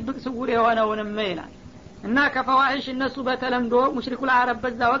የሆነውንም ድብቅ ስውር የሆነውንም ይላል እና ከፈዋሂሽ እነሱ በተለምዶ ሙሽሪኩል አረብ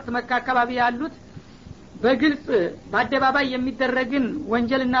በዛ ወቅት መካ አካባቢ ያሉት በግልጽ በአደባባይ የሚደረግን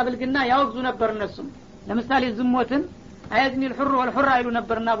ወንጀልና ብልግና ያወግዙ ነበር እነሱም ለምሳሌ ዝሞትን አያዝኒ الحر والحر አይሉ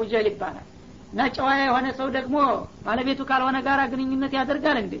ነበርና አቡ ጀህል ይባላል እና ጨዋ የሆነ ሰው ደግሞ ባለቤቱ ካልሆነ ጋራ ግንኙነት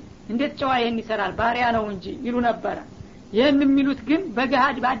ያደርጋል እንዴት ጨዋ ይሄን ይሰራል ባሪያ ነው እንጂ ይሉ ነበር ይሄን የሚሉት ግን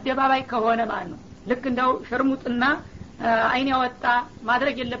በገሃድ በአደባባይ ከሆነ ማለት ነው ልክ እንደው ሽርሙጥና አይን ያወጣ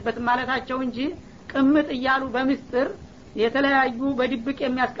ማድረግ የለበትም ማለታቸው እንጂ ቅምጥ እያሉ በሚስጥር የተለያዩ በድብቅ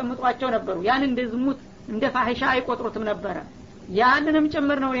የሚያስቀምጧቸው ነበሩ ያን እንደ ዝሙት እንደ ፋሂሻ አይቆጥሩትም ነበር ያንንም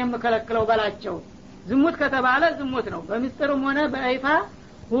ጭምር ነው የምከለክለው በላቸው ዝሙት ከተባለ ዝሙት ነው በሚስጥርም ሆነ በይፋ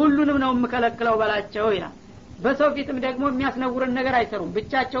ሁሉንም ነው የምከለክለው በላቸው ይላል በሰው ፊትም ደግሞ የሚያስነውርን ነገር አይሰሩም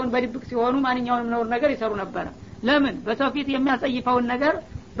ብቻቸውን በድብቅ ሲሆኑ ማንኛውንም ነውር ነገር ይሰሩ ነበር ለምን በሰው ፊት የሚያስጠይፈውን ነገር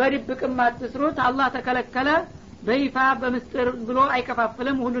በድብቅም አትስሩት አላህ ተከለከለ በይፋ በሚስጥር ብሎ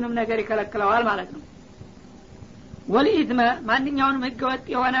አይከፋፍልም ሁሉንም ነገር ይከለክለዋል ማለት ነው ወልኢዝመ ማንኛውንም ህገወጥ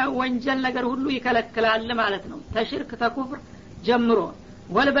የሆነ ወንጀል ነገር ሁሉ ይከለክላል ማለት ነው ተሽርክ ተኩፍር ጀምሮ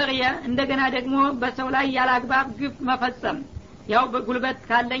ወልበግየ እንደገና ደግሞ በሰው ላይ ያላግባብ ግፍ መፈጸም ያው በጉልበት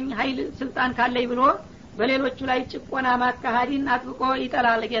ካለኝ ኃይል ስልጣን ካለኝ ብሎ በሌሎቹ ላይ ጭቆና ማካሃዲን አጥብቆ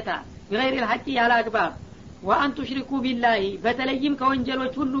ይጠላል ጌታ غير الحق ያላግባብ ወአን تشركوا بالله በተለይም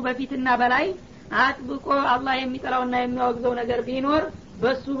ከወንጀሎች ሁሉ በፊትና በላይ አጥብቆ አላህ የሚጠላውና የሚያወግዘው ነገር ቢኖር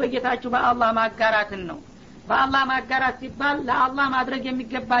በሱ በጌታችሁ በአላህ ማጋራትን ነው በአላህ ማጋራት ሲባል ለአላህ ማድረግ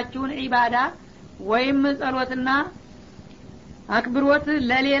የሚገባችውን ዒባዳ ወይም ጸሎትና አክብሮት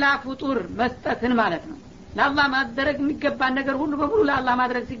ለሌላ ፍጡር መስጠትን ማለት ነው ለአላህ ማድረግ የሚገባን ነገር ሁሉ በሙሉ ለአላህ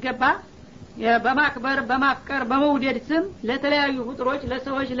ማድረግ ሲገባ በማክበር በማፍቀር በመውደድ ስም ለተለያዩ ፍጡሮች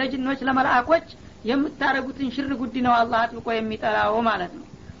ለሰዎች ለጅኖች ለመላእኮች የምታረጉትን ሽር ጉድ ነው አላህ አጥብቆ የሚጠላው ማለት ነው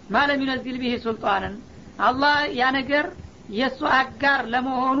ማለም ይነዝል ቢሂ ሱልጣንን አላህ ያ ነገር የሱ አጋር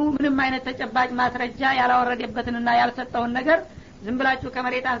ለመሆኑ ምንም አይነት ተጨባጭ ማስረጃ ያላወረደበትንና ያልሰጠውን ነገር ዝም ብላችሁ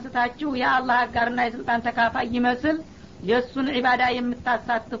ከመሬት አንስታችሁ ያ አላህ አጋርና የስልጣን ተካፋይ ይመስል የሱን ዒባዳ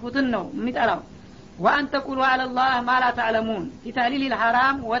የምታሳትፉትን ነው የሚጠላው وان تقولوا على الله ما لا تعلمون في تحليل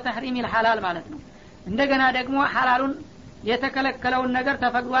الحرام وتحريم الحلال ማለት ነው እንደገና ደግሞ ሐላሉን የተከለከለውን ነገር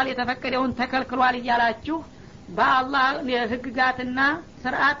ተፈቅዷል የተፈቀደውን ተከልክሏል እያላችሁ በአላህ የህግጋትና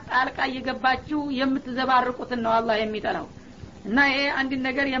ስርዓት ጣልቃ እየገባችሁ የምትዘባርቁትን ነው አላህ የሚጠላው እና ይሄ አንድ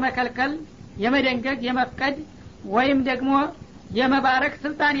ነገር የመከልከል የመደንገግ የመፍቀድ ወይም ደግሞ የመባረክ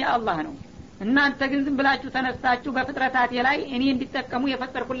ስልጣን የአላህ ነው እናንተ ግን ዝም ብላችሁ ተነስታችሁ በፍጥረታቴ ላይ እኔ እንዲጠቀሙ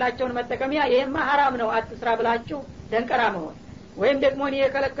የፈጠርኩላቸውን መጠቀሚያ ይሄማ ሐራም ነው አትስራ ብላችሁ ደንቀራ መሆን ወይም ደግሞ እኔ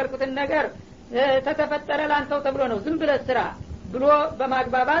የከለከልኩትን ነገር ተተፈጠረ ላንተው ተብሎ ነው ዝም ብለህ ስራ ብሎ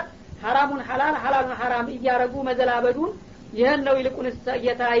በማግባባት ሐራሙን ሐላል ሐላሉን ሐራም እያረጉ መዘላበዱን ይሄን ነው ይልቁንስ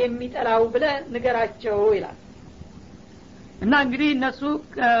ጌታ የሚጠላው ብለ ንገራቸው ይላል እና እንግዲህ እነሱ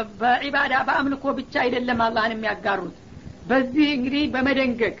በዒባዳ በአምልኮ ብቻ አይደለም አላህን የሚያጋሩት በዚህ እንግዲህ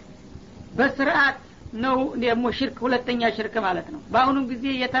በመደንገግ በስርዓት ነው ደግሞ ሽርክ ሁለተኛ ሽርክ ማለት ነው በአሁኑ ጊዜ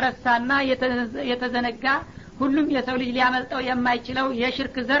የተረሳና የተዘነጋ ሁሉም የሰው ልጅ ሊያመልጠው የማይችለው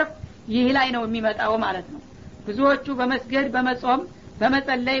የሽርክ ዘርፍ ይህ ላይ ነው የሚመጣው ማለት ነው ብዙዎቹ በመስገድ በመጾም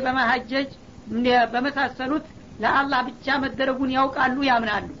በመጸለይ በመሐጀጅ በመሳሰሉት ለአላህ ብቻ መደረጉን ያውቃሉ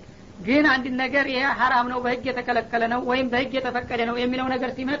ያምናሉ ግን አንድ ነገር ይሄ حرام ነው በህግ የተከለከለ ነው ወይም በህግ የተፈቀደ ነው የሚለው ነገር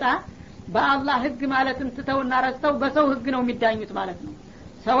ሲመጣ በአላህ ህግ ማለትም ትተውና ረስተው በሰው ህግ ነው የሚዳኙት ማለት ነው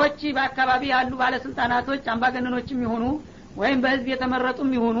ሰዎች በአካባቢ ያሉ ባለስልጣናቶች አምባገነኖችም ይሁኑ ወይም በህዝብ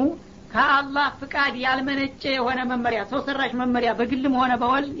የተመረጡም ይሁኑ ከአላህ ፍቃድ ያልመነጨ የሆነ መመሪያ ሰው ሰራሽ መመሪያ በግልም ሆነ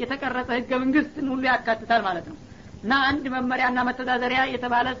በወል የተቀረጸ ህገ መንግስትን ሁሉ ያካትታል ማለት ነው እና አንድ መመሪያና መተዳደሪያ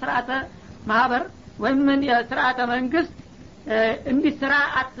የተባለ ስርዓተ ማህበር ወይም የስርዓተ መንግስት እንዲስራ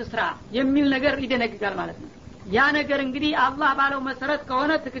አትስራ የሚል ነገር ይደነግጋል ማለት ነው ያ ነገር እንግዲህ አላህ ባለው መሰረት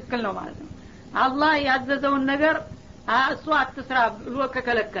ከሆነ ትክክል ነው ማለት ነው አላህ ያዘዘውን ነገር እሱ አትስራ ብሎ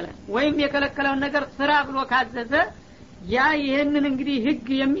ከከለከለ ወይም የከለከለውን ነገር ስራ ብሎ ካዘዘ ያ ይሄንን እንግዲህ ህግ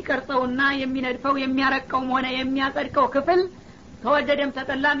የሚቀርጸውና የሚነድፈው የሚያረቀው ሆነ የሚያጸድቀው ክፍል ተወደደም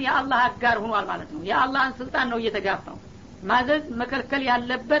ተጠላም የአላህ አጋር ሆኗል ማለት ነው የአላህን ስልጣን ነው እየተጋፋው ማዘዝ መከልከል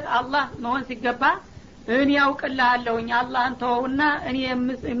ያለበት አላህ መሆን ሲገባ እኔ ያውቅልሃለሁኝ አላህን ተወውና እኔ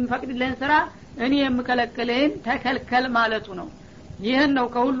የምፈቅድልህን ስራ እኔ የምከለክልህን ተከልከል ማለቱ ነው ይሄን ነው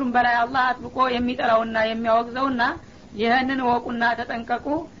ከሁሉም በላይ አላህ አጥብቆ የሚጠራውና የሚያወግዘውና ይሄንን ወቁና ተጠንቀቁ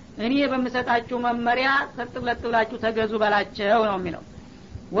እኔ በመሰጣችሁ መመሪያ ተጥብለጥብላችሁ ተገዙ በላቸው ነው የሚለው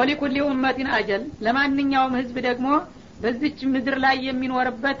ወሊኩል ኡመቲን አጀል ለማንኛውም ህዝብ ደግሞ በዚች ምድር ላይ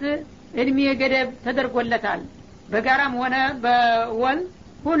የሚኖርበት እድሜ ገደብ ተደርጎለታል በጋራም ሆነ በወል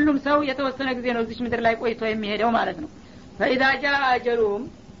ሁሉም ሰው የተወሰነ ጊዜ ነው እዚች ምድር ላይ ቆይቶ የሚሄደው ማለት ነው فاذا جاء اجلهم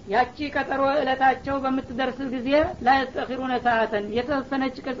ያቺ ቀጠሮ እለታቸው በመትደርስ ጊዜ لا يستخرون ساعه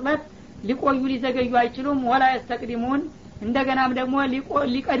የተወሰነች ቅጽበት ሊቆዩ ሊዘገዩ አይችሉም ወላ يستقدمون እንደገናም ደግሞ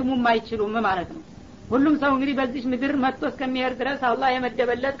ሊቀድሙም አይችሉም ማለት ነው ሁሉም ሰው እንግዲህ በዚች ምድር መጥቶ እስከሚሄድ ድረስ አላህ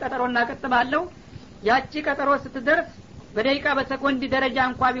የመደበለት ቀጠሮና ቀጥባለው ያቺ ቀጠሮ ስትደርስ በደቂቃ በሰኮንድ ደረጃ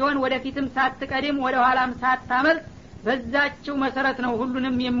እንኳን ቢሆን ወደፊትም ሳትቀድም ወደ ኋላም ሳታመልጥ በዛችው መሰረት ነው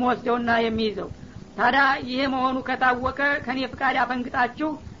ሁሉንም የሚወስደውና የሚይዘው ታዲያ ይሄ መሆኑ ከታወቀ ከኔ ፍቃድ አፈንግጣችሁ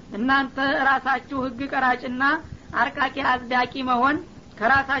እናንተ ራሳችሁ ህግ ቀራጭና አርቃቂ አጽዳቂ መሆን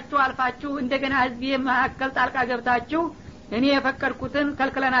ከራሳችሁ አልፋችሁ እንደገና ህዝብ መሐከል ጣልቃ ገብታችሁ እኔ የፈቀድኩትን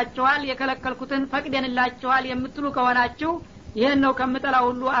ከልክለናችኋል የከለከልኩትን ፈቅደንላችኋል የምትሉ ከሆናችሁ ይሄን ነው ከምጠላው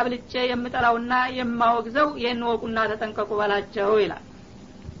ሁሉ አብልጬ የምጠላውና የማወግዘው ይሄን ወቁና ተጠንቀቁ በላቸው ይላል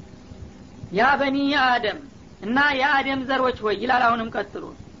ያ በኒ አደም እና የአደም ዘሮች ሆይ ይላል አሁንም ቀጥሎ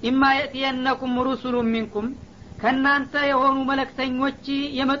ኢማ የቲየነኩም ሩሱሉ ሚንኩም ከናንተ የሆኑ መለክተኞች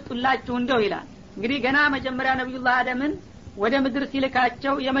የመጡላችሁ እንደው ይላል እንግዲህ ገና መጀመሪያ ነብዩላህ አደምን ወደ ምድር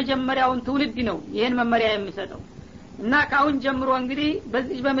ሲልካቸው የመጀመሪያውን ትውልድ ነው ይሄን መመሪያ የሚሰጠው እና ካሁን ጀምሮ እንግዲህ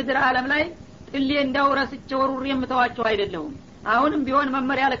በዚህ በምድር ዓለም ላይ ጥሌ እንዳው ረስቸው ወሩር የምተዋቸው አይደለም አሁንም ቢሆን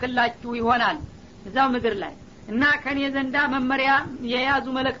መመሪያ ለከላችሁ ይሆናል እዛው ምድር ላይ እና ከኔ ዘንዳ መመሪያ የያዙ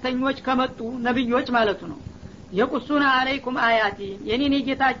መለክተኞች ከመጡ ነብዮች ማለቱ ነው የቁሱና አለይኩም አያቲ የኔን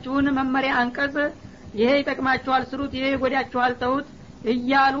የጌታችሁን መመሪያ አንቀጽ ይሄ ይጠቅማችኋል ስሩት ይሄ ይጎዳችኋል ተውት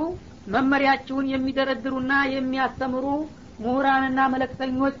እያሉ መመሪያችሁን የሚደረድሩና የሚያስተምሩ ምሁራንና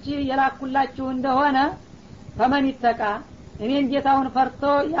መለክተኞች የላኩላችሁ እንደሆነ ፈመን ይተቃ እኔን ጌታውን ፈርቶ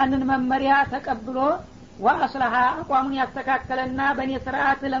ያንን መመሪያ ተቀብሎ ወአስላሃ አቋሙን ያስተካከለና በእኔ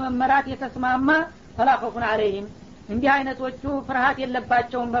ስርዓት ለመመራት የተስማማ ፈላኸፉን አለይሂም እንዲህ አይነቶቹ ፍርሃት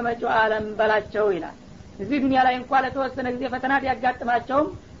የለባቸውም በመጪው ዓለም በላቸው ይላል እዚህ ዱንያ ላይ እንኳን ለተወሰነ ጊዜ ፈተና ቢያጋጥማቸውም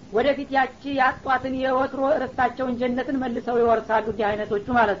ወደፊት ያቺ ያጧትን የወትሮ ርስታቸውን ጀነትን መልሰው ይወርሳሉ እንዲህ አይነቶቹ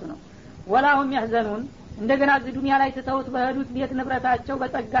ማለት ነው ወላሁም ያህዘኑን እንደገና እዚህ ዱንያ ላይ ተተውት በሄዱት ቤት ንብረታቸው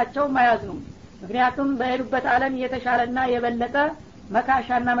በጸጋቸው ማያዝኑም ምክንያቱም በሄዱበት ዓለም የተሻለና የበለጠ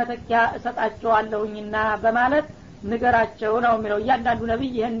መካሻና መተኪያ እሰጣቸዋለሁኝና በማለት ንገራቸው ነው የሚለው እያንዳንዱ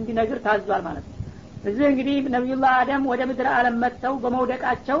ነብይ ይሄን እንዲነግር ታዟል ማለት ነው እዚህ እንግዲህ ነብዩላህ አደም ወደ ምድር ዓለም መጥተው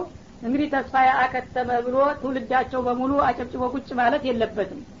በመውደቃቸው እንግዲህ ተስፋ ያከተመ ብሎ ትውልዳቸው በሙሉ አጨብጭቦ ቁጭ ማለት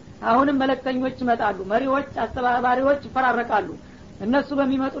የለበትም አሁንም መለክተኞች ይመጣሉ መሪዎች አስተባባሪዎች ይፈራረቃሉ እነሱ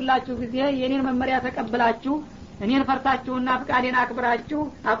በሚመጡላችሁ ጊዜ የኔን መመሪያ ተቀብላችሁ እኔን ፈርታችሁና ፍቃዴን አክብራችሁ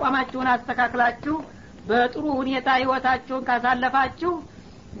አቋማችሁን አስተካክላችሁ በጥሩ ሁኔታ ህይወታችሁን ካሳለፋችሁ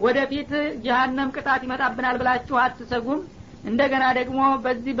ወደፊት ጀሃነም ቅጣት ይመጣብናል ብላችሁ አትሰጉም እንደገና ደግሞ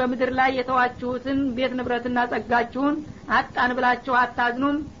በዚህ በምድር ላይ የተዋችሁትን ቤት ንብረትና ጸጋችሁን አጣን ብላችሁ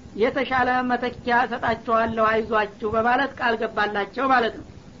አታዝኑም የተሻለ መተኪያ ሰጣችኋለሁ አይዟችሁ በማለት ቃል ገባላቸው ማለት ነው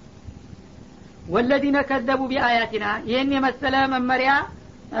ወለዲነ ከذبوا በአያቲና ይሄን የመሰለ መመሪያ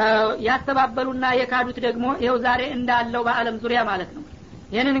ያስተባበሉና የካዱት ደግሞ ይሄው ዛሬ እንዳለው በአለም ዙሪያ ማለት ነው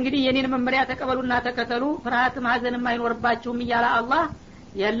ይሄንን እንግዲህ የኔን መመሪያ ተቀበሉና ተከተሉ ፍርሃትም ሀዘንም አይኖርባችሁም እያለ አላህ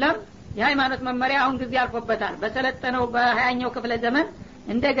የለም የሃይማኖት መመሪያ አሁን ጊዜ አልፎበታል በሰለጠነው በ20ኛው ክፍለ ዘመን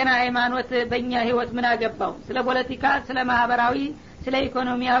እንደገና ሃይማኖት በእኛ ህይወት ምን አገባው ስለ ፖለቲካ ስለ ማህበራዊ ስለ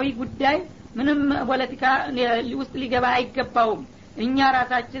ኢኮኖሚያዊ ጉዳይ ምንም ፖለቲካ ውስጥ ሊገባ አይገባውም እኛ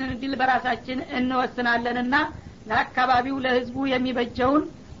ራሳችንን ድል በራሳችን እንወስናለንና ለአካባቢው ለህዝቡ የሚበጀውን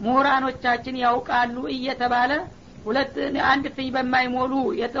ምሁራኖቻችን ያውቃሉ እየተባለ አንድ ፍይ በማይሞሉ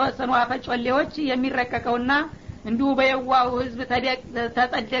የተወሰኑ አፈጮሌዎች የሚረቀቀውና እንዲሁ በየዋው ህዝብ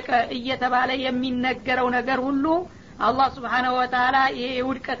ተጸደቀ እየተባለ የሚነገረው ነገር ሁሉ አላህ Subhanahu Wa Ta'ala ይሄ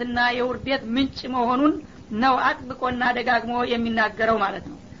የውድቀትና የውርደት ምንጭ መሆኑን ነው አጥብቆና ደጋግሞ የሚናገረው ማለት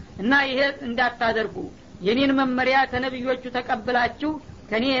ነው እና ይሄ እንዳታደርጉ የኔን መመሪያ ተነብዮቹ ተቀበላችሁ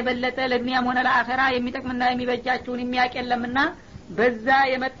ከኔ የበለጠ ለዱንያም ሆነ ለአኺራ የሚጠቅምና የሚበጃችሁን የሚያቀለምና በዛ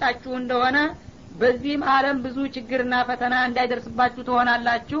የመጣችሁ እንደሆነ በዚህም ዓለም ብዙ ችግርና ፈተና እንዳይደርስባችሁ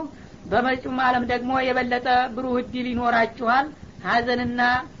ትሆናላችሁ በመጪው ዓለም ደግሞ የበለጠ ብሩህ እድል ይኖራችኋል ሀዘንና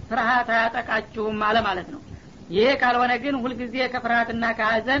ፍርሃት አያጠቃችሁም ማለት ነው ይሄ ካልሆነ ግን ሁሉ ጊዜ ከፍርሃትና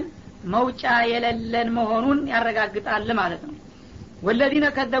ከሀዘን መውጫ የሌለን መሆኑን ያረጋግጣል ማለት ነው ወለዲነ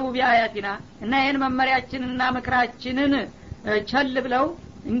ከذቡ ቢአያቲና እና ይሄን መመሪያችንና ምክራችንን ቸል ብለው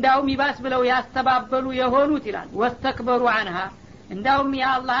እንዳውም ይባስ ብለው ያስተባበሉ የሆኑት ይላል ወስተክበሩ عنها እንዳውም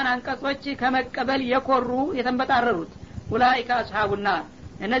የአላህን አንቀጾች ከመቀበል የኮሩ የተንበጣረሩት ኡላኢካ አስሐቡና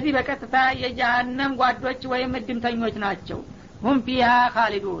እነዚህ በቀጥታ የጀሃነም ጓዶች ወይም እድምተኞች ናቸው ሁም ፊሃ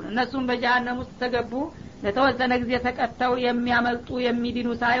ኻሊዱን እነሱም በጀሃነም ውስጥ ተገቡ ለተወሰነ ጊዜ ተቀጣው የሚያመልጡ የሚድኑ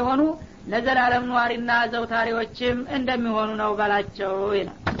ሳይሆኑ ለዘላለም ኗሪና ዘውታሪዎችም እንደሚሆኑ ነው ባላቸው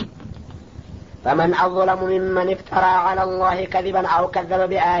ይላል فمن أظلم ممن افترى على الله كذبا أو كذب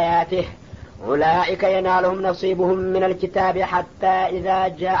بآياته أولئك ينالهم نصيبهم من الكتاب حتى إذا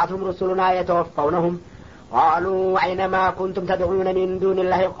جاءتهم رسلنا يتوفونهم قالوا أينما كنتم تدعون من دون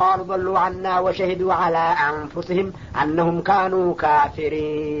الله قالوا ضلوا عنا وشهدوا على أنفسهم أنهم كانوا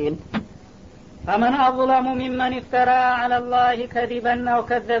كافرين فمن أظلم ممن افترى على الله كذبا أو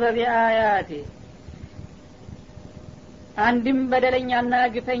كذب بآياته አንድም በደለኛና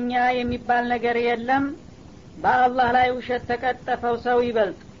ግፈኛ የሚባል ነገር የለም በአላህ ላይ ውሸት ተቀጠፈው ሰው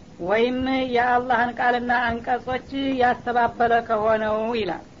ይበልጥ ወይም የአላህን ቃልና አንቀጾች ያስተባበለ ከሆነው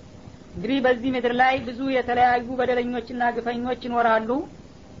ይላል እንግዲህ በዚህ ምድር ላይ ብዙ የተለያዩ በደለኞችና ግፈኞች ይኖራሉ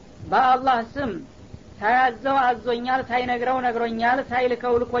በአላህ ስም ሳያዘው አዞኛል ሳይነግረው ነግሮኛል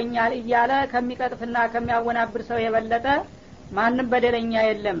ሳይልከው ልኮኛል እያለ ከሚቀጥፍና ከሚያወናብር ሰው የበለጠ ማንም በደለኛ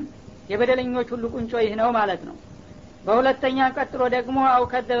የለም የበደለኞች ሁሉ ቁንጮ ይህ ነው ማለት ነው በሁለተኛ ቀጥሎ ደግሞ አው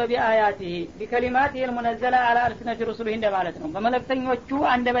ከደበ ቢአያቲሂ ቢከሊማት የልሙነዘለ አላ አልስነቲ ሩሱሊሂ እንደማለት ነው በመለክተኞቹ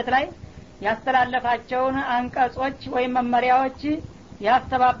አንደበት ላይ ያስተላለፋቸውን አንቀጾች ወይም መመሪያዎች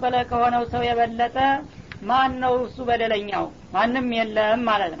ያስተባበለ ከሆነው ሰው የበለጠ ማን ነው እሱ በደለኛው ማንም የለም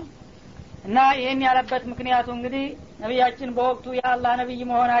ማለት ነው እና ይሄን ያለበት ምክንያቱ እንግዲህ ነብያችን በወቅቱ የአላህ ነብይ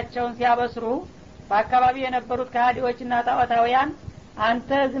መሆናቸውን ሲያበስሩ በአካባቢ የነበሩት ከሃዲዎችና ጣዖታውያን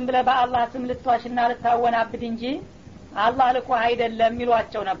አንተ ዝም ብለህ በአላህ ስም ልትዋሽና ልታወናብድ እንጂ አላህ ልኮ አይደለም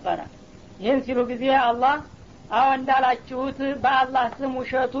ይሏቸው ነበር ይሄን ሲሉ ጊዜ አላህ አዎ እንዳላችሁት በአላህ ስም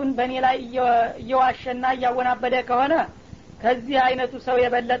ውሸቱን በእኔ ላይ እየዋሸና እያወናበደ ከሆነ ከዚህ አይነቱ ሰው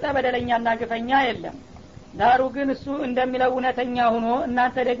የበለጠ በደለኛና ግፈኛ የለም ዳሩ ግን እሱ እንደሚለው እውነተኛ ሆኖ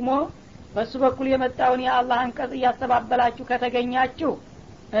እናንተ ደግሞ በሱ በኩል የመጣውን የአላህ አንቀጽ እያስተባበላችሁ ከተገኛችሁ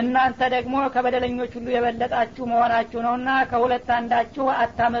እናንተ ደግሞ ከበደለኞች ሁሉ የበለጣችሁ መሆናችሁ ነውና ከሁለት አንዳችሁ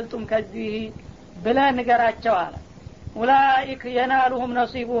አታመልጡም ከዚህ ብለ ንገራቸው አለ ኡላኢክ የናሉሁም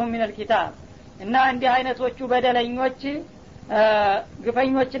ነሲቡሁም ሚነል ኪታብ እና እንዲህ አይነቶቹ በደለኞች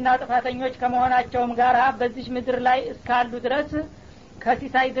ግፈኞችና ጥፋተኞች ከመሆናቸውም ጋር በዚህ ምድር ላይ እስካሉ ድረስ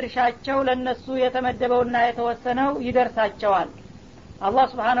ከሲሳይ ድርሻቸው ለነሱ የተመደበውና የተወሰነው ይደርሳቸዋል አላህ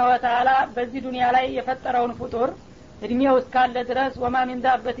Subhanahu Wa Ta'ala በዚህ ዱንያ ላይ የፈጠረውን ፍጡር እድሜው እስካለ ድረስ ወማ ሚን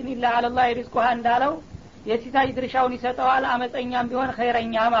ዳበቲን ኢላ አለላህ ሪዝቁሃ እንዳለው የሲሳይ ድርሻውን ይሰጠዋል አመፀኛም ቢሆን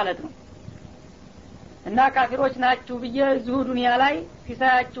ኸይረኛ ማለት ነው እና ካፊሮች ናችሁ ብዬ እዚሁ ዱንያ ላይ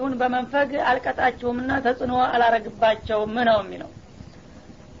ሲሳያችሁን በመንፈግ አልቀጣችሁምና ተጽዕኖ አላረግባቸውም ነው የሚለው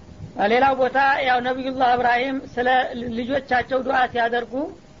ሌላው ቦታ ያው ነብዩላህ ኢብራሂም ስለ ልጆቻቸው ዱዓ ሲያደርጉ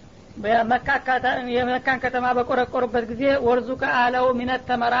የመካን ከተማ በቆረቆሩበት ጊዜ ወርዙቀ አለው ሚነት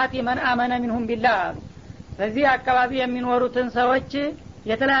ተመራት መን አመነ ሚንሁም ቢላህ በዚህ አካባቢ የሚኖሩትን ሰዎች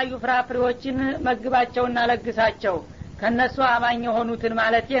የተለያዩ ፍራፍሬዎችን መግባቸውና ለግሳቸው ከነሱ አማኝ የሆኑትን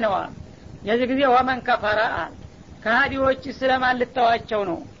ማለት ነው የዚህ ጊዜ ወመን ከፈረ ከሃዲዎች ስለማን ልተዋቸው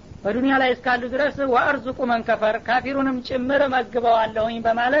ነው በዱንያ ላይ እስካሉ ድረስ ወአርዙቁ መን ከፈር ካፊሩንም ጭምር መግበዋለሁኝ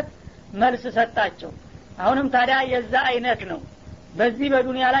በማለት መልስ ሰጣቸው አሁንም ታዲያ የዛ አይነት ነው በዚህ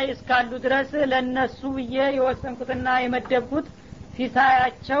በዱንያ ላይ እስካሉ ድረስ ለነሱ ብዬ የወሰንኩትና የመደብኩት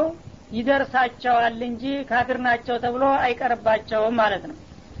ሲሳያቸው ይደርሳቸዋል እንጂ ካፊር ናቸው ተብሎ አይቀርባቸውም ማለት ነው።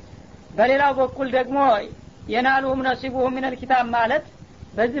 በሌላው በኩል ደግሞ የናሉም ነሲቡሁም ሚነል ኪታብ ማለት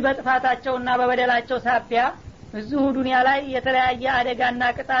በዚህ በጥፋታቸውና በበደላቸው ሳቢያ እዚሁ ዱንያ ላይ የተለያየ አደጋና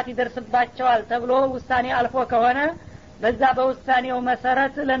ቅጣት ይደርስባቸዋል ተብሎ ውሳኔ አልፎ ከሆነ በዛ በውሳኔው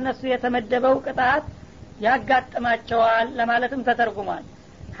መሰረት ለነሱ የተመደበው ቅጣት ያጋጥማቸዋል ለማለትም ተተርጉሟል።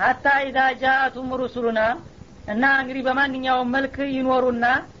 ሐታ ኢዛ ጃአቱም ሩሱሉና እና እንግዲህ በማንኛውም መልክ ይኖሩና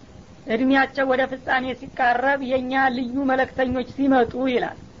እድሜያቸው ወደ ፍጻሜ ሲቃረብ የኛ ልዩ መለክተኞች ሲመጡ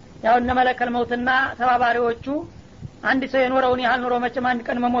ይላል። ያው እነ መለከል መውትና ተባባሪዎቹ አንድ ሰው የኖረውን ያህል ኑሮ መቼም አንድ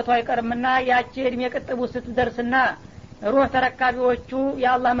ቀን መሞቱ አይቀርምና ያቺ እድሜ ቅጥቡ ስትደርስና ሩህ ተረካቢዎቹ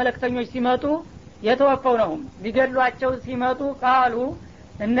የአላህ መለክተኞች ሲመጡ የተወፈው ነው ሊገድሏቸው ሲመጡ ቃሉ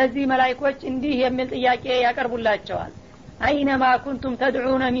እነዚህ መላእክቶች እንዲህ የሚል ጥያቄ ያቀርቡላቸዋል። አይነማ ኩንቱም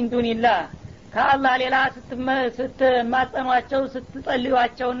ተድዑነ ሚን ዱኒላህ ከአላህ ሌላ ስትማጸኗቸው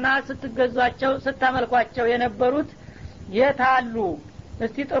ስትጸልዩአቸውና ስትገዟቸው ስታመልኳቸው የነበሩት የታሉ?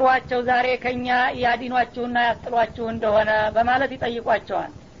 እስቲ ጥሯቸው ዛሬ ከኛ ያዲኗችሁና ያስጥሏችሁ እንደሆነ በማለት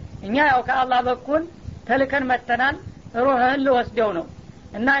ይጠይቋቸዋል። እኛ ያው ከአላህ በኩል ተልከን መተናል ሩህን ልወስደው ነው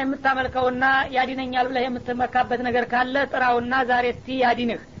እና የምታመልከውና ያዲነኛል ብለህ የምትመካበት ነገር ካለ ጥራውና ዛሬ እስቲ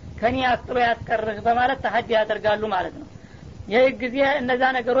ያዲንህ ከኔ ያስጥሎ ያስቀርህ በማለት ተሐዲ ያደርጋሉ ማለት ነው። ይህ ጊዜ እነዛ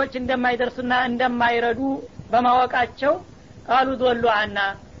ነገሮች እንደማይደርሱና እንደማይረዱ በማወቃቸው ቃሉ ዶሉ አና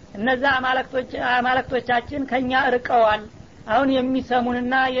እነዛ አማልክቶቻችን ከኛ ርቀዋል አሁን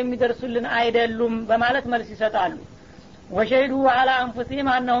የሚሰሙንና የሚደርሱልን አይደሉም በማለት መልስ ይሰጣሉ። ወሸሂዱ አላ አንፉሲሂም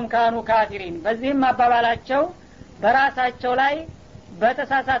አነሁም ካኑ ካፊሪን በዚህም አባባላቸው በራሳቸው ላይ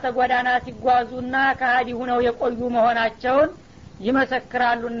በተሳሳተ ጎዳና ሲጓዙና ከሃዲ ሆነው የቆዩ መሆናቸውን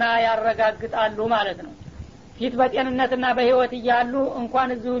ይመሰክራሉና ያረጋግጣሉ ማለት ነው። ፊት በጤንነትና በህይወት እያሉ እንኳን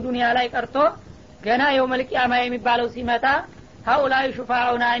እዚሁ ዱንያ ላይ ቀርቶ ገና የውመል ቂያማ የሚባለው ሲመጣ ሃኡላይ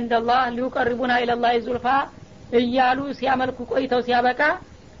ሹፋኡና ኢንደላህ ሊቀርቡና ኢለላህ ዙልፋ እያሉ ሲያመልኩ ቆይተው ሲያበቃ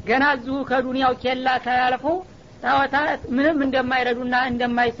ገና እዚሁ ከዱንያው ኬላ ታያልፉ ታወታት ምንም እንደማይረዱና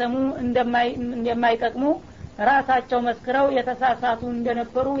እንደማይሰሙ እንደማይጠቅሙ ራሳቸው መስክረው የተሳሳቱ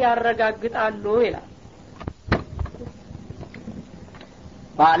እንደነበሩ ያረጋግጣሉ ይላል።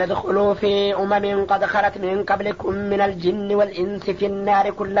 قال ادخلوا في قد خلت من قبلكم من الجن والإنس في النار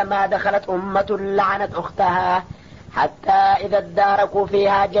كلما دخلت أمة لعنت أختها حتى إذا اداركوا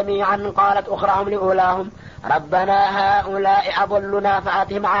فيها جميعا قالت أخراهم لأولاهم ربنا هؤلاء أضلنا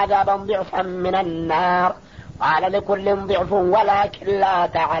فآتهم عذابا ضعفا من النار قال لكل ضعف ولكن لا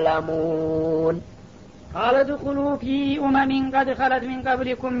تعلمون. قال ادخلوا في قد خلت من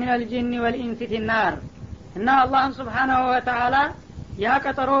قبلكم من الجن والإنس في النار إن الله سبحانه وتعالى ያ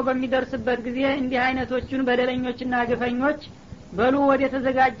ቀጠሮ በሚደርስበት ጊዜ እንዲህ አይነቶቹን በደለኞችና ግፈኞች በሉ ወደ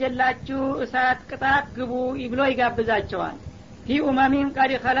ተዘጋጀላችሁ እሳት ቅጣት ግቡ ብሎ ይጋብዛቸዋል። ፊ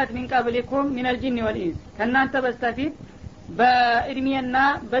قد خلت من قبلكم من الجن والإنس ከናንተ በስተፊት በእድሜና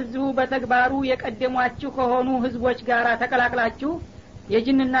በዚሁ በተግባሩ የቀደሟችሁ ከሆኑ ህዝቦች ጋራ ተቀላቅላችሁ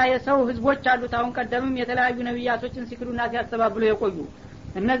የጅንና የሰው ህዝቦች አሉት። አሁን ቀደምም የተለያዩ ነብያቶችን ሲክዱና ሲያስተባብሉ የቆዩ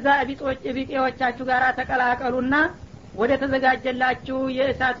እነዛ ቢጤዎቻችሁ ጋራ ተቀላቀሉና ወደ ተዘጋጀላችሁ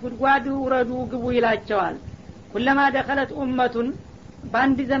የእሳት ጉድጓድ ውረዱ ግቡ ይላቸዋል። ኩለማ ደخلت ኡመቱን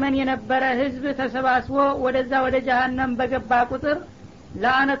በአንድ ዘመን የነበረ ህዝብ ተሰባስቦ ወደዛ ወደ ጀሃነም በገባ ቁጥር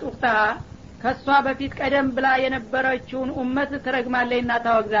ለአነት ኡክታሃ ከሷ በፊት ቀደም ብላ የነበረችውን ኡመት ትረግማለችና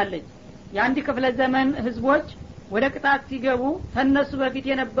ታወግዛለች። የአንድ ክፍለ ዘመን ህዝቦች ወደ ቅጣት ሲገቡ ተነሱ በፊት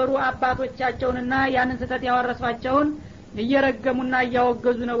የነበሩ አባቶቻቸውንና ያንን ስተት ያወረሷቸውን እየረገሙና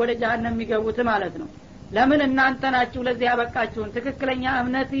እያወገዙ ነው ወደ ጀሃነም የሚገቡት ማለት ነው። ለምን እናንተ ናችሁ ለዚህ ያበቃችሁን ትክክለኛ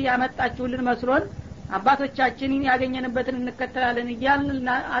እምነት ያመጣችሁልን መስሎን አባቶቻችንን ያገኘንበትን እንከተላለን እያልን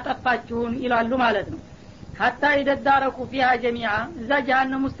አጠፋችሁን ይላሉ ማለት ነው። hatta ይደዳረኩ فيها جميعا እዛ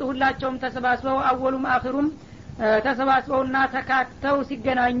ጀሃነም ውስጥ ሁላቸውም ተሰባስበው አወሉም አኺሩም ተሰባስበውና ተካተው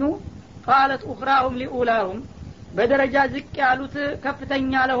ሲገናኙ قالت اخراهم لاولاهم በደረጃ ዝቅ ያሉት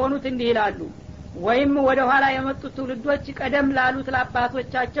ከፍተኛ ለሆኑት እንዲህ ይላሉ ወይም ወደ ኋላ የመጡት ትውልዶች ቀደም ላሉት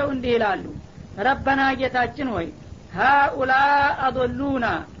ለአባቶቻቸው እንዲህ ይላሉ ረበና ጌታችን ሆይ ሃኡላ አضሉና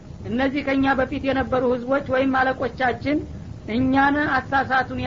እነዚህ ከኛ በፊት የነበሩ ህዝቦች ወይም አለቆቻችን እኛን አሳሳቱን